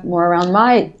who have more around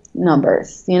my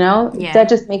numbers, Yeah. It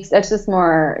just makes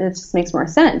more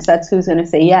sense. That's who's going to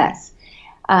say yes.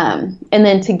 And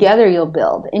then together you'll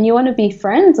build. And you want to be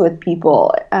friends with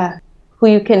people who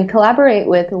you can collaborate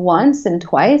with once and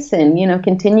twice and,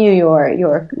 continue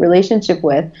your relationship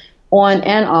with on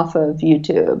and off of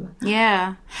YouTube.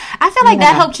 Yeah. I feel like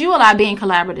that helped you a lot, being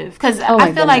collaborative, because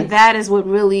I feel like that is what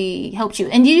really helped you.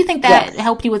 And do you think that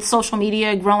helped you with social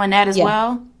media, growing that as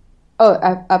well?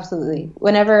 Oh, absolutely.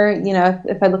 Whenever,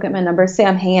 if I look at my numbers, say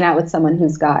I'm hanging out with someone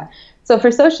who's got, so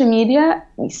for social media,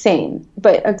 same,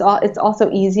 but it's also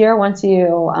easier once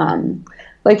you,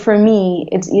 like for me,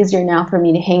 it's easier now for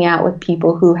me to hang out with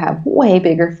people who have way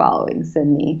bigger followings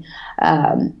than me.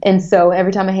 And so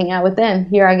every time I hang out with them,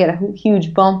 here I get a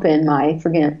huge bump in my,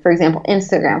 for example,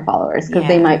 Instagram followers, because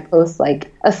they might post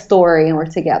like a story and we're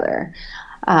together.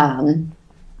 And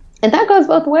that goes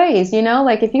both ways,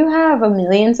 like if you have 1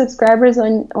 million subscribers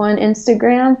on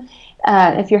Instagram,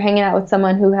 if you're hanging out with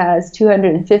someone who has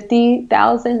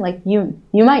 250,000, like you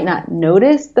might not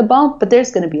notice the bump, but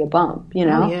there's going to be a bump,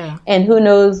 and who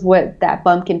knows what that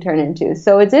bump can turn into.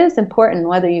 So it is important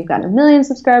whether you've got 1 million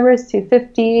subscribers,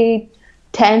 250,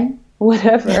 10,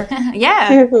 whatever,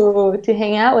 to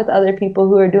hang out with other people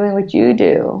who are doing what you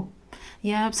do.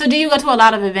 Yeah. So do you go to a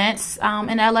lot of events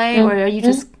in LA, or are you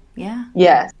just,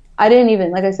 Yes. I didn't even,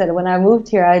 like I said, when I moved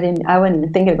here, I wasn't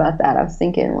even thinking about that. I was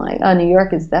thinking like, oh, New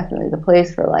York is definitely the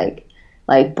place for like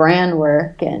brand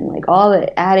work, and like all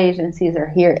the ad agencies are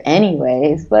here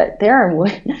anyways. But I feel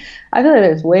like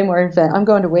there's way more events. I'm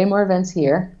going to way more events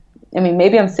here. I mean,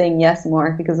 maybe I'm saying yes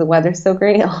more because the weather's so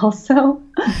great also,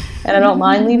 and I don't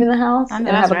mind leaving the house. I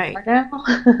have a car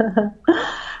now.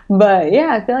 But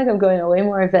yeah, I feel like I'm going to way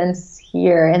more events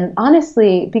here. And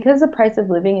honestly, because the price of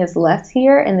living is less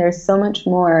here and there's so much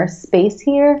more space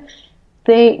here,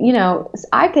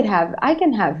 I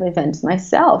can have events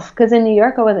myself, because in New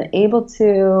York I wasn't able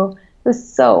to. It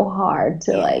was so hard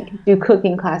to do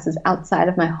cooking classes outside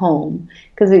of my home,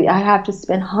 because I have to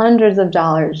spend hundreds of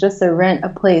dollars just to rent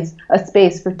a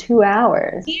space for 2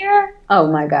 hours. Here, oh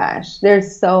my gosh,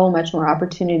 there's so much more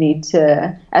opportunity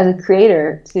as a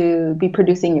creator, to be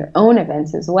producing your own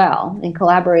events as well, and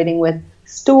collaborating with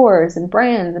stores and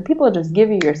brands, and people just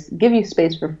give you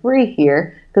space for free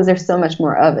here because there's so much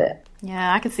more of it.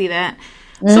 Yeah, I can see that.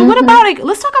 So what about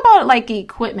let's talk about like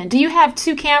equipment. Do you have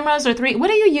 2 cameras or 3?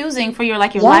 What are you using for your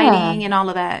lighting and all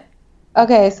of that?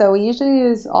 Okay, so we usually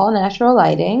use all natural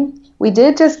lighting. We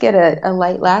did just get a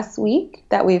light last week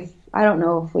that I don't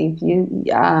know if we've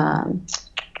used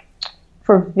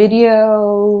for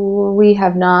video. We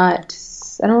have not.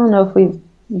 I don't know if we've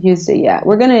used it yet.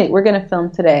 We're gonna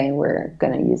film today, and we're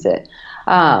gonna use it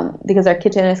because our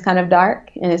kitchen is kind of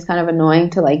dark and it's kind of annoying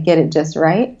to get it just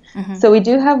right. Mm-hmm. So we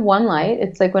do have one light.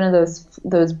 It's like one of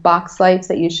those box lights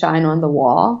that you shine on the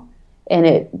wall, and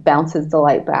it bounces the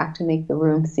light back to make the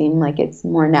room seem like it's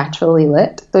more naturally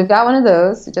lit. So we've got one of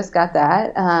those. We just got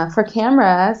that. For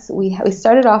cameras, we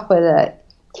started off with a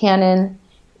Canon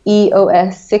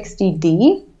EOS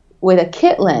 60D with a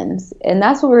kit lens, and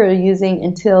that's what we were using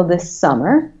until this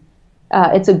summer.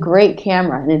 It's a great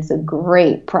camera, and it's a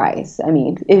great price. I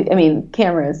mean,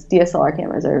 cameras, DSLR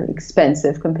cameras are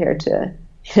expensive compared to,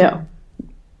 a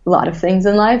lot of things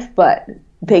in life, but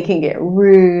they can get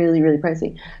really, really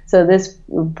pricey. So this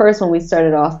first one we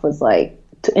started off was like,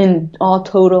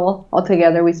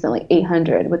 altogether, we spent like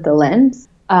 $800 with the lens,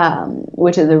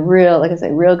 which is a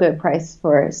real good price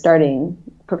for starting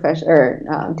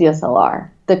DSLR.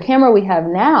 The camera we have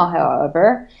now,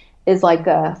 however, is like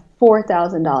a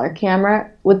 $4,000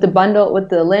 camera with the bundle, with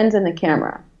the lens and the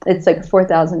camera. It's like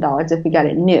 $4,000 if we got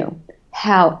it new.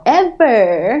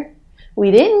 However, we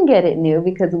didn't get it new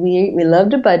because we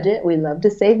love to budget. We love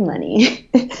to save money.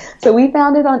 So we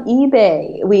found it on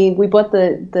eBay. We bought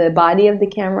the body of the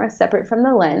camera separate from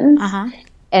the lens.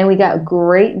 And we got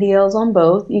great deals on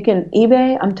both. You can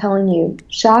eBay, I'm telling you,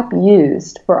 shop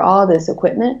used for all this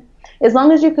equipment. As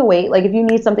long as you can wait, like if you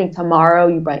need something tomorrow,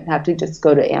 you might have to just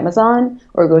go to Amazon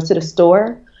or go to the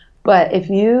store. But if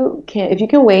you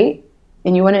can wait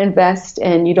and you want to invest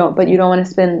and you don't want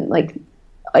to spend like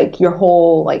your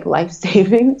whole like life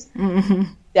savings,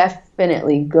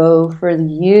 definitely go for the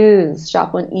used.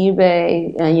 Shop on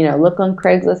eBay and look on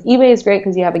Craigslist. eBay is great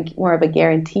because you have more of a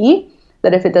guarantee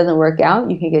that if it doesn't work out,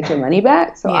 you can get your money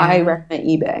back. So I recommend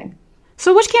eBay.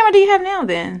 So which camera do you have now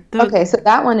then? Okay, so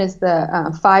that one is the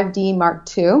 5D Mark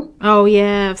II. Oh,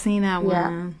 yeah, I've seen that one.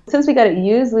 Yeah. Since we got it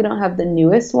used, we don't have the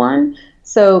newest one.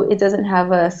 So it doesn't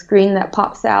have a screen that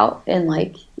pops out. And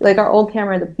like our old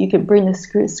camera, you could bring the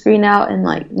screen out and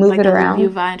like move it around. Like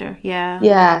the viewfinder, yeah.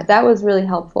 Yeah, that was really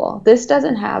helpful. This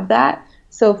doesn't have that.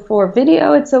 So for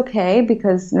video, it's okay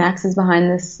because Max is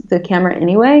behind the camera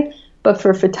anyway. But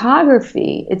for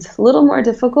photography, it's a little more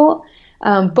difficult.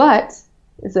 But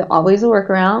it's always a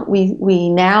workaround. We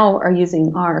now are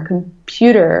using our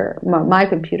computer, my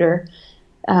computer.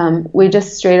 We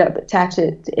just straight up attach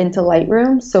it into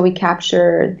Lightroom. So we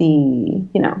capture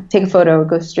take a photo,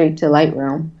 go straight to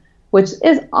Lightroom, which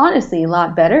is honestly a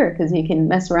lot better because you can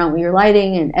mess around with your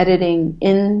lighting and editing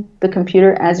in the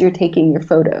computer as you're taking your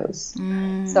photos.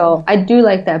 So I do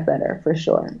like that better for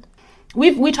sure.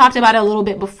 We talked about it a little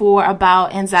bit before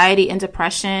about anxiety and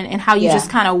depression and how you just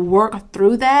kind of work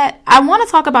through that. I want to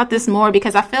talk about this more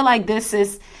because I feel like this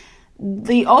is,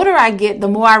 the older I get, the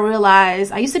more I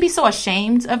realize I used to be so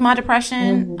ashamed of my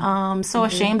depression,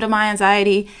 ashamed of my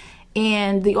anxiety.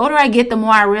 And the older I get, the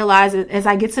more I realize as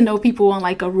I get to know people on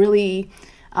like a really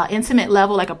intimate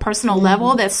level, like a personal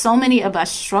level, that so many of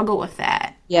us struggle with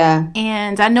that. Yeah.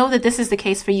 And I know that this is the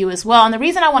case for you as well. And the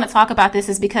reason I want to talk about this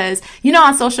is because,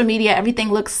 on social media, everything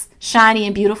looks shiny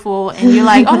and beautiful. And you're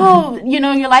like, oh,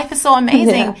 your life is so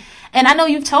amazing. Yeah. And I know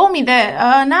you've told me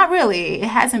that not really. It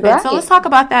hasn't been. Right. So let's talk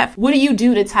about that. What do you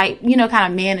do to kind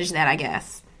of manage that, I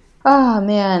guess? Oh,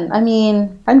 man. I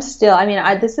mean, this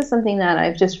is something that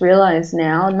I've just realized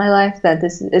now in my life, that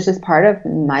this is just part of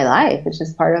my life. It's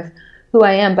just part of who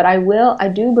I am. But I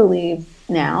do believe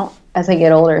now, as I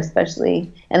get older especially,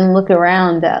 and look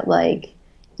around at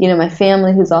my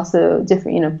family who's also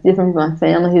different from my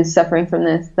family who's suffering from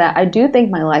this, that I do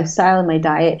think my lifestyle and my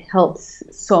diet helps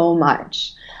so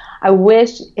much. I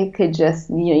wish it could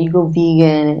just, you go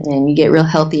vegan and you get real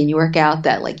healthy and you work out,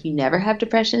 that you never have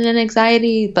depression and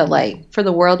anxiety. But for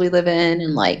the world we live in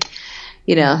and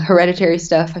hereditary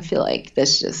stuff, I feel like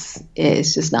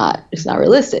it's not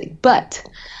realistic. But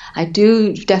I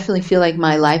do definitely feel like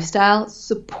my lifestyle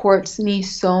supports me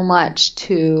so much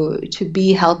to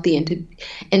be healthy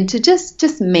and to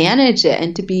just manage it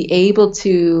and to be able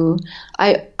to.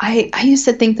 I used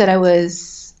to think that I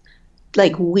was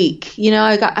weak,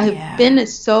 I've been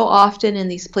so often in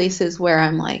these places where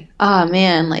I'm like, oh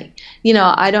man,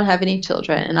 I don't have any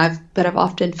children, but I've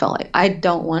often felt like I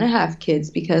don't want to have kids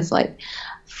because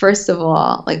first of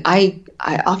all, I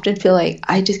often feel like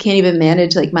I just can't even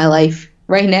manage my life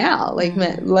right now,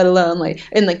 let alone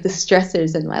and the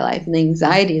stressors in my life and the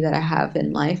anxiety that I have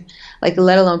in life, let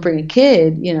alone bring a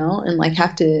kid, and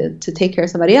have to take care of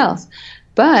somebody else.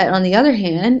 But on the other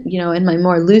hand, in my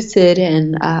more lucid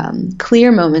and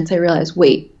clear moments, I realize,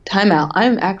 wait, time out.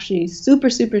 I'm actually super,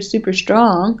 super, super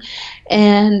strong.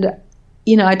 And,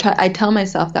 I tell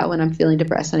myself that when I'm feeling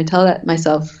depressed, and I tell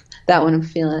myself that when I'm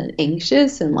feeling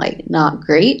anxious and not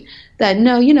great, that,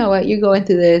 no, you know what, you're going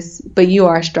through this, but you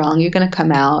are strong. You're going to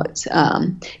come out.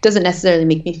 It doesn't necessarily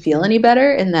make me feel any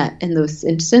better in those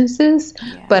instances,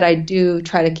 but I do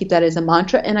try to keep that as a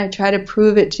mantra, and I try to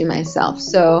prove it to myself.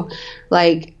 So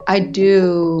like I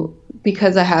do,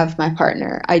 because I have my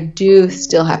partner, I do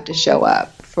still have to show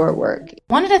up for work.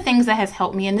 One of the things that has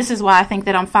helped me, and this is why I think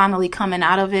that I'm finally coming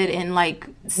out of it and like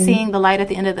seeing the light at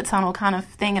the end of the tunnel kind of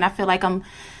thing, and I feel like I'm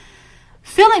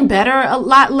feeling better a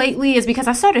lot lately, is because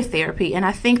I started therapy, and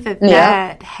I think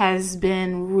that has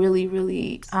been really,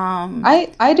 really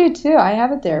I do too. I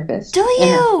have a therapist. Do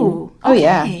you? Oh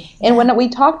yeah. And when we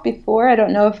talked before, I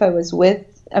don't know if I was with,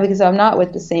 because I'm not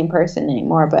with the same person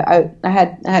anymore, but I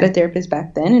had a therapist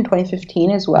back then in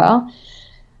 2015 as well.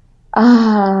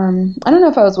 I don't know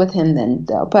if I was with him then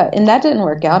though, and that didn't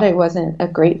work out. It wasn't a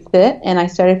great fit, and I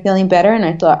started feeling better, and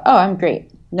I thought, oh, I'm great.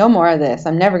 No more of this.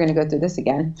 I'm never going to go through this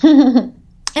again.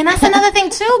 And that's another thing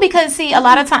too, because see, a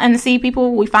lot of times,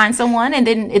 people, we find someone and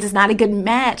then it is not a good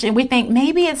match, and we think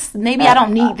maybe I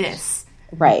don't need this.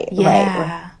 Right.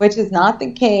 Which is not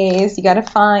the case. You got to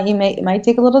find. It might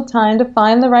take a little time to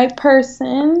find the right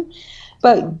person,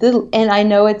 and I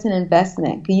know it's an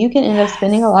investment. You can end up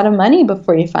spending a lot of money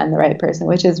before you find the right person,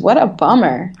 which is what a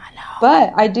bummer. I know.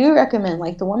 But I do recommend,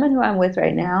 like the woman who I'm with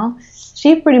right now,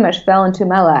 she pretty much fell into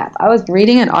my lap. I was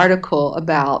reading an article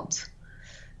about,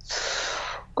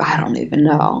 I don't even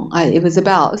know. It was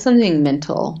about something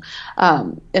mental.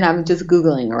 And I'm just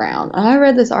Googling around. And I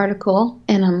read this article,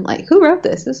 and I'm like, who wrote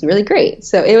this? This is really great.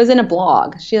 So it was in a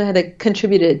blog. She had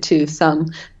contributed to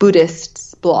some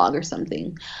Buddhist blog or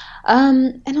something.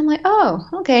 And I'm like, oh,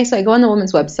 okay. So I go on the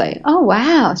woman's website. Oh,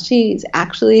 wow. She's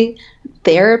actually a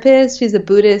therapist. She's a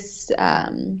Buddhist,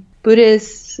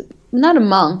 not a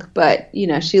monk, but,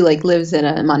 she like lives in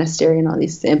a monastery and all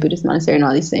these, a Buddhist monastery and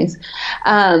all these things.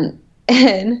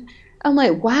 And I'm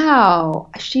like, wow,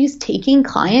 she's taking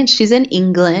clients. She's in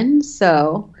England.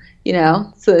 So,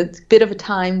 so it's a bit of a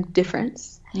time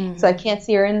difference. Mm-hmm. So I can't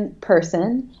see her in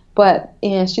person. But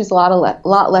she's a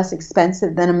lot less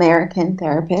expensive than American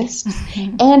therapists.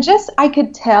 Mm-hmm. And I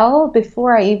could tell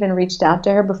before I even reached out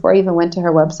to her, before I even went to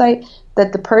her website,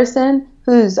 that the person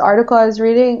whose article I was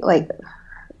reading, like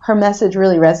her message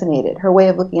really resonated. Her way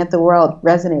of looking at the world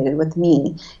resonated with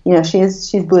me.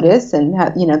 She's Buddhist, and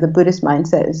the Buddhist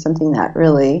mindset is something that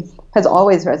really has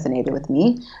always resonated with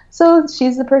me. So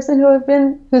she's the person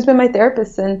who's been my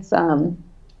therapist since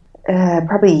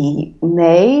probably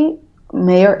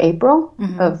May or April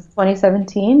of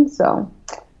 2017. So,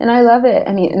 and I love it.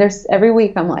 I mean, every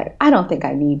week I'm like, I don't think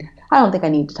I need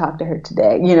to talk to her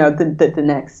today. The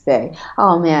next day.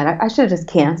 Oh man, I should have just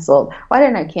canceled. Why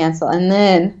didn't I cancel? And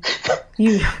then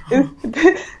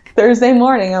Thursday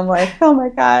morning, I'm like, oh my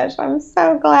gosh, I'm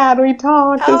so glad we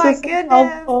talked. Oh my goodness.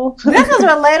 Helpful. This was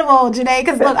relatable, Janae,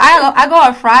 because look, I go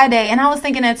on Friday, and I was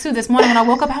thinking that too this morning when I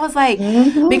woke up. I was like,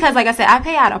 because like I said, I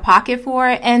pay out of pocket for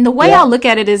it, and the way I look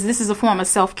at it is this is a form of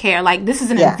self-care. Like this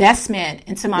is an investment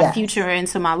into my future,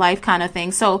 into my life kind of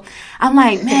thing. So I'm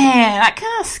like, man, I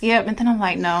kind of skip, and then I'm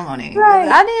like, no, Monique,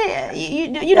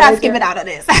 you're not skipping out of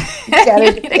this.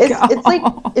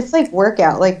 It's like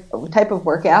workout, like type of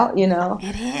workout,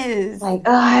 It is. Like,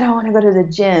 oh, I don't want to go to the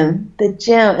gym,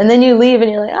 and then you leave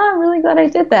and you're like, oh, I'm really glad I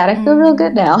did that. I feel real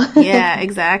good now. Yeah,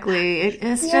 exactly.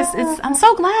 I'm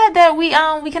so glad that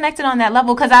we connected on that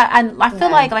level, because I feel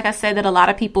like I said, that a lot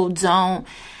of people don't.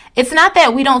 It's not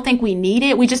that we don't think we need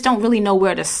it. We just don't really know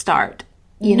where to start.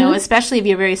 Especially if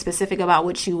you're very specific about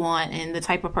what you want and the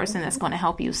type of person that's going to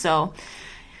help you. So.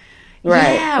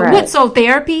 Right. So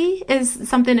therapy is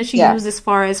something that you use as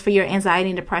far as for your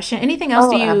anxiety and depression. Anything else?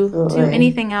 Do you do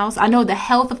anything else? I know the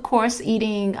health, of course,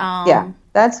 eating.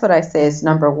 That's what I say is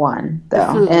number one,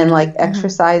 though. And like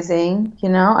exercising,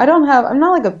 I'm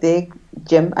not like a big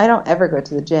gym. I don't ever go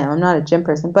to the gym. I'm not a gym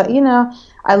person, but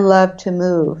I love to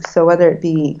move. So whether it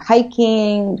be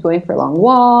hiking, going for long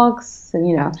walks,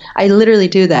 I literally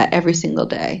do that every single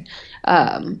day.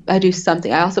 I do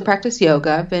something. I also practice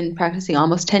yoga. I've been practicing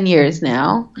almost 10 years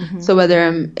now. Mm-hmm. So I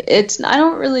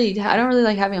don't really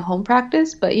like having a home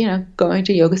practice, but going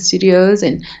to yoga studios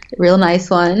and real nice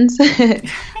ones.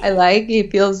 I like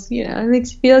it. It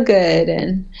makes you feel good.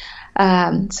 And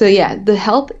the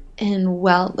health and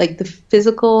like the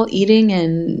physical eating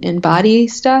and body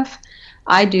stuff,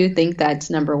 I do think that's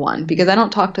number one, because I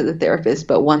don't talk to the therapist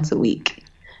but once a week.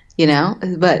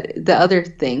 But the other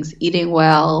things, eating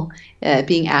well,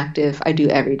 being active, I do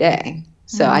every day.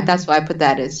 So that's why I put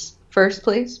that as first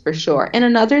place for sure. And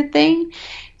another thing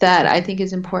that I think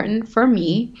is important for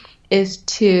me is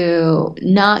to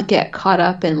not get caught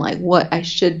up in like what I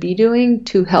should be doing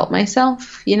to help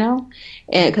myself, you know,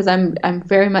 because I'm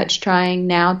very much trying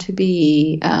now to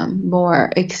be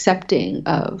more accepting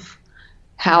of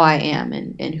how I am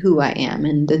and who I am,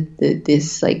 and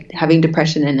this like having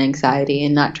depression and anxiety,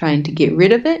 and not trying to get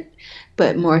rid of it,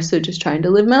 but more so just trying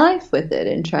to live my life with it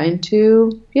and trying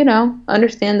to, you know,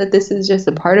 understand that this is just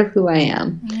a part of who I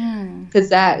am.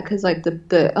 Because like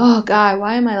the oh God,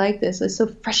 why am I like this? It's so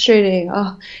frustrating.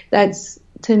 Oh, that's,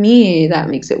 to me, that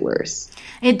makes it worse.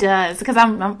 It does, because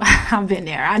I've been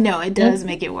there. I know it does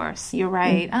make it worse. You're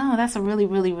right. Oh, that's a really,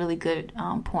 really, really good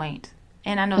point.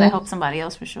 And I know that helps somebody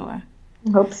else for sure.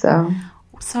 I hope so.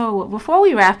 So before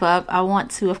we wrap up, I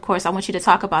want you to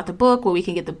talk about the book, where we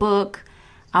can get the book.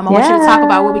 I want you to talk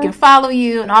about where we can follow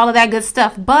you and all of that good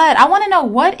stuff. But I want to know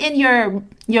what in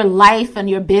your life and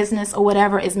your business or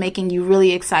whatever is making you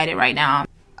really excited right now.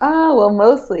 Oh, well,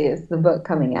 mostly it's the book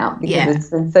coming out, because it's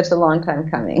been such a long time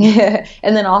coming.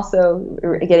 And then also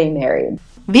getting married.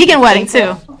 Vegan wedding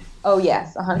too. Oh,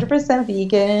 yes. 100%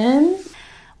 vegan.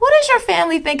 What is your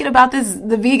family thinking about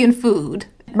the vegan food?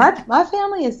 My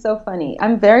family is so funny.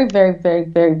 I'm very, very, very,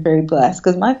 very, very blessed,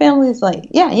 because my family is like,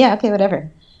 yeah, okay,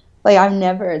 whatever. Like,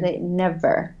 they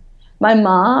never. My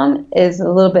mom is a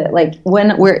little bit like,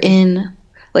 when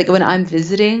when I'm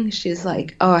visiting, she's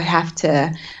like, oh, I have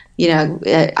to, you know,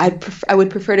 I would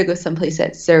prefer to go someplace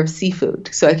that serves seafood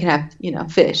so I can have, you know,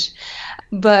 fish.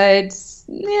 But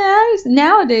yeah,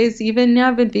 nowadays, even now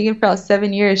I've been vegan for about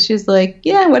 7 years, she's like,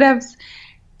 yeah, whatever.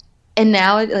 And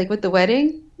now, like with the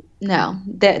wedding, no,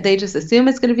 they just assume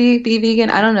it's going to be vegan.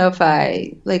 I don't know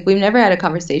if we've never had a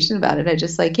conversation about it. I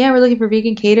just like, yeah, we're looking for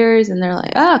vegan caterers. And they're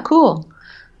like, ah, cool.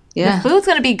 Yeah. The food's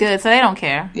going to be good, so they don't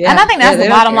care. Yeah. And I think that's the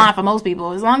bottom line for most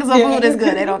people. As long as the food is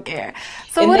good, they don't care.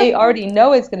 So they already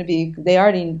know it's going to be, they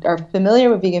already are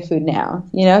familiar with vegan food now,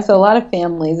 you know? So a lot of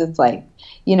families, it's like,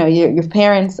 you know, your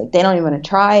parents, like, they don't even want to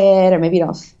try it, or maybe you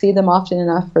don't see them often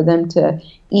enough for them to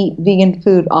eat vegan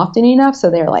food often enough. So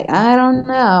they're like, I don't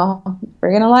know,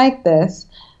 we're going to like this.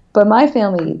 But my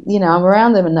family, you know, I'm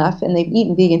around them enough and they've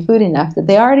eaten vegan food enough that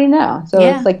they already know. So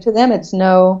it's like, to them,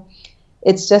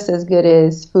 it's just as good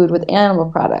as food with animal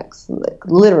products, like,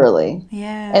 literally.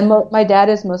 Yeah. And my dad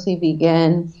is mostly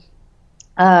vegan.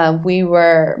 My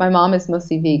mom is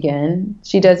mostly vegan.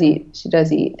 She does eat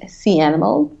sea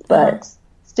animals, but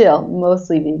still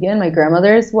mostly vegan. My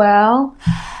grandmother as well.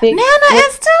 Nana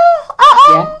is too?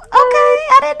 Yeah. Okay,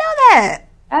 I didn't know that.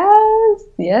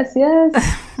 Yes.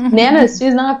 Nana,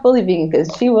 she's not fully vegan because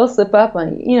she will slip up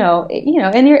on, you know, in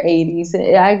your 80s.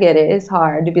 I get it. It's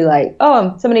hard to be like,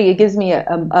 oh, somebody gives me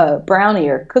a brownie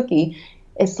or cookie.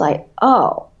 It's like,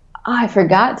 oh, I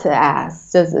forgot to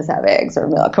ask, does this have eggs or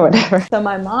milk or whatever? So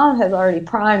my mom has already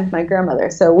primed my grandmother.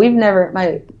 So in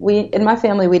my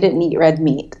family, we didn't eat red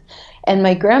meat. And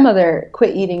my grandmother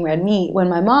quit eating red meat when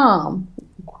my mom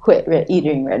quit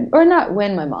eating red, or not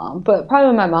when my mom, but probably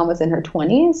when my mom was in her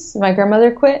 20s, my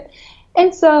grandmother quit.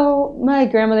 And so my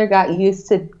grandmother got used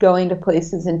to going to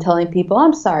places and telling people,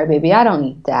 I'm sorry, baby, I don't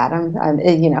eat that. I'm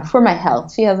you know, for my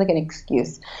health. She has like an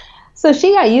excuse. So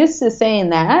she got used to saying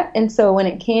that. And so when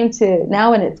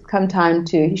it's come time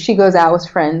to, she goes out with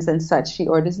friends and such, she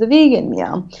orders the vegan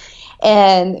meal.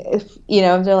 And if, you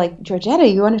know, they're like,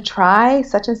 Georgetta, you want to try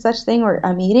such and such thing, or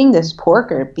I'm eating this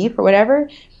pork or beef or whatever,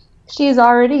 she's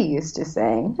already used to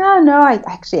saying, no, I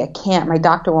can't. My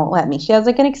doctor won't let me. She has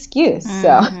like an excuse.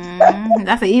 So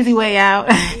that's an easy way out.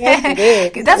 Yes,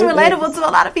 it is. That's relatable to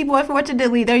a lot of people.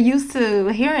 Unfortunately, they're used to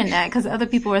hearing that because other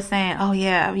people are saying, oh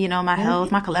yeah, you know, my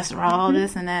health, my cholesterol,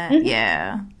 this and that.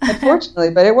 Yeah.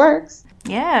 Unfortunately, but it works.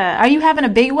 Yeah. Are you having a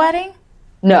big wedding?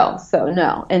 No.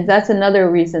 And that's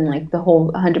another reason, like, the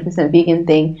whole 100% vegan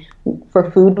thing for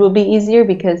food will be easier,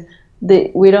 because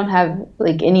we don't have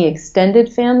like any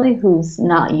extended family who's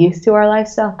not used to our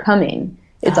lifestyle coming.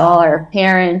 It's all our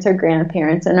parents, our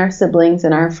grandparents, and our siblings,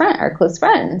 and our close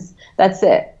friends. That's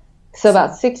it. So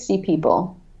about 60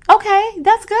 people. Okay,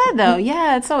 that's good though.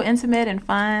 Yeah, it's so intimate and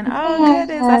fun. Oh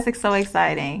goodness, that's so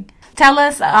exciting. Tell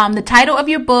us the title of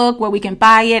your book, where we can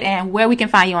buy it, and where we can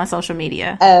find you on social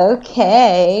media.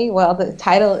 Okay. Well, the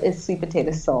title is Sweet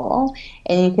Potato Soul,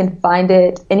 and you can find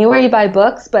it anywhere you buy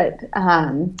books, but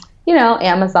you know,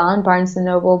 Amazon, Barnes &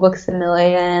 Noble, Books A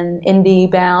Million,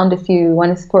 IndieBound if you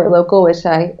want to support local, which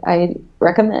I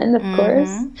recommend, of course,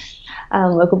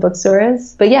 local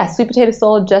bookstores. But yeah, Sweet Potato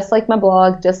Soul, just like my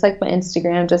blog, just like my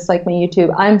Instagram, just like my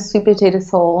YouTube. I'm Sweet Potato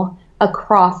Soul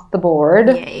across the board.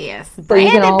 Yes.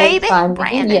 Branded, baby.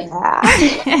 Branded.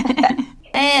 Yeah.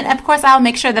 And of course, I'll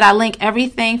make sure that I link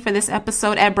everything for this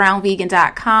episode at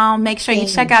brownvegan.com. Make sure you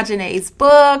check out Janae's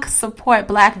book, Support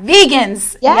Black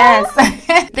Vegans. Yes.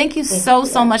 Thank you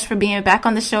so much for being back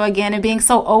on the show again and being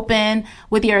so open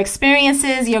with your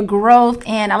experiences, your growth.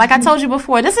 And like I told you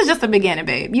before, this is just the beginning,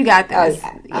 babe. You got this.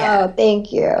 Oh,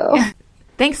 thank you.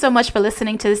 Thanks so much for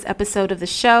listening to this episode of the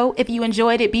show. If you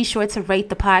enjoyed it, be sure to rate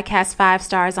the podcast 5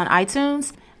 stars on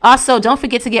iTunes. Also, don't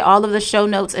forget to get all of the show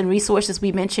notes and resources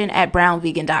we mentioned at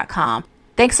brownvegan.com.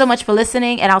 Thanks so much for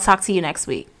listening, and I'll talk to you next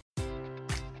week.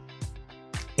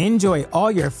 Enjoy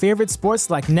all your favorite sports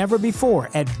like never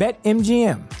before at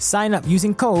BetMGM. Sign up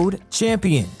using code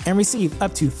CHAMPION and receive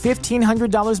up to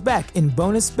 $1,500 back in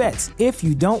bonus bets if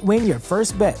you don't win your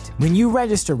first bet. When you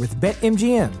register with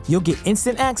BetMGM, you'll get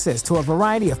instant access to a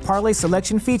variety of parlay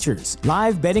selection features,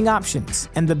 live betting options,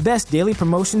 and the best daily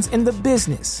promotions in the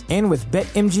business. And with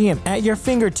BetMGM at your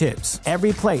fingertips,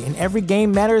 every play and every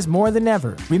game matters more than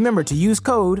ever. Remember to use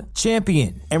code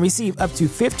CHAMPION and receive up to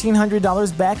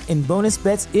 $1,500 back in bonus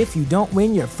bets if you don't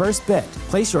win your first bet.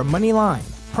 Place your money line,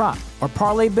 prop, or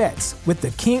parlay bets with the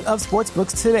king of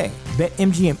sportsbooks today.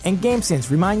 BetMGM and GameSense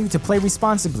remind you to play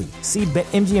responsibly. See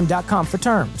BetMGM.com for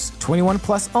terms. 21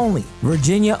 plus only.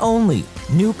 Virginia only.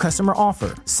 New customer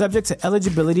offer. Subject to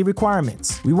eligibility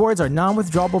requirements. Rewards are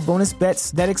non-withdrawable bonus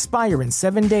bets that expire in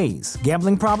 7 days.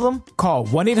 Gambling problem? Call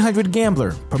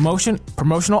 1-800-GAMBLER.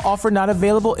 Promotional offer not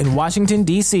available in Washington,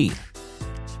 D.C.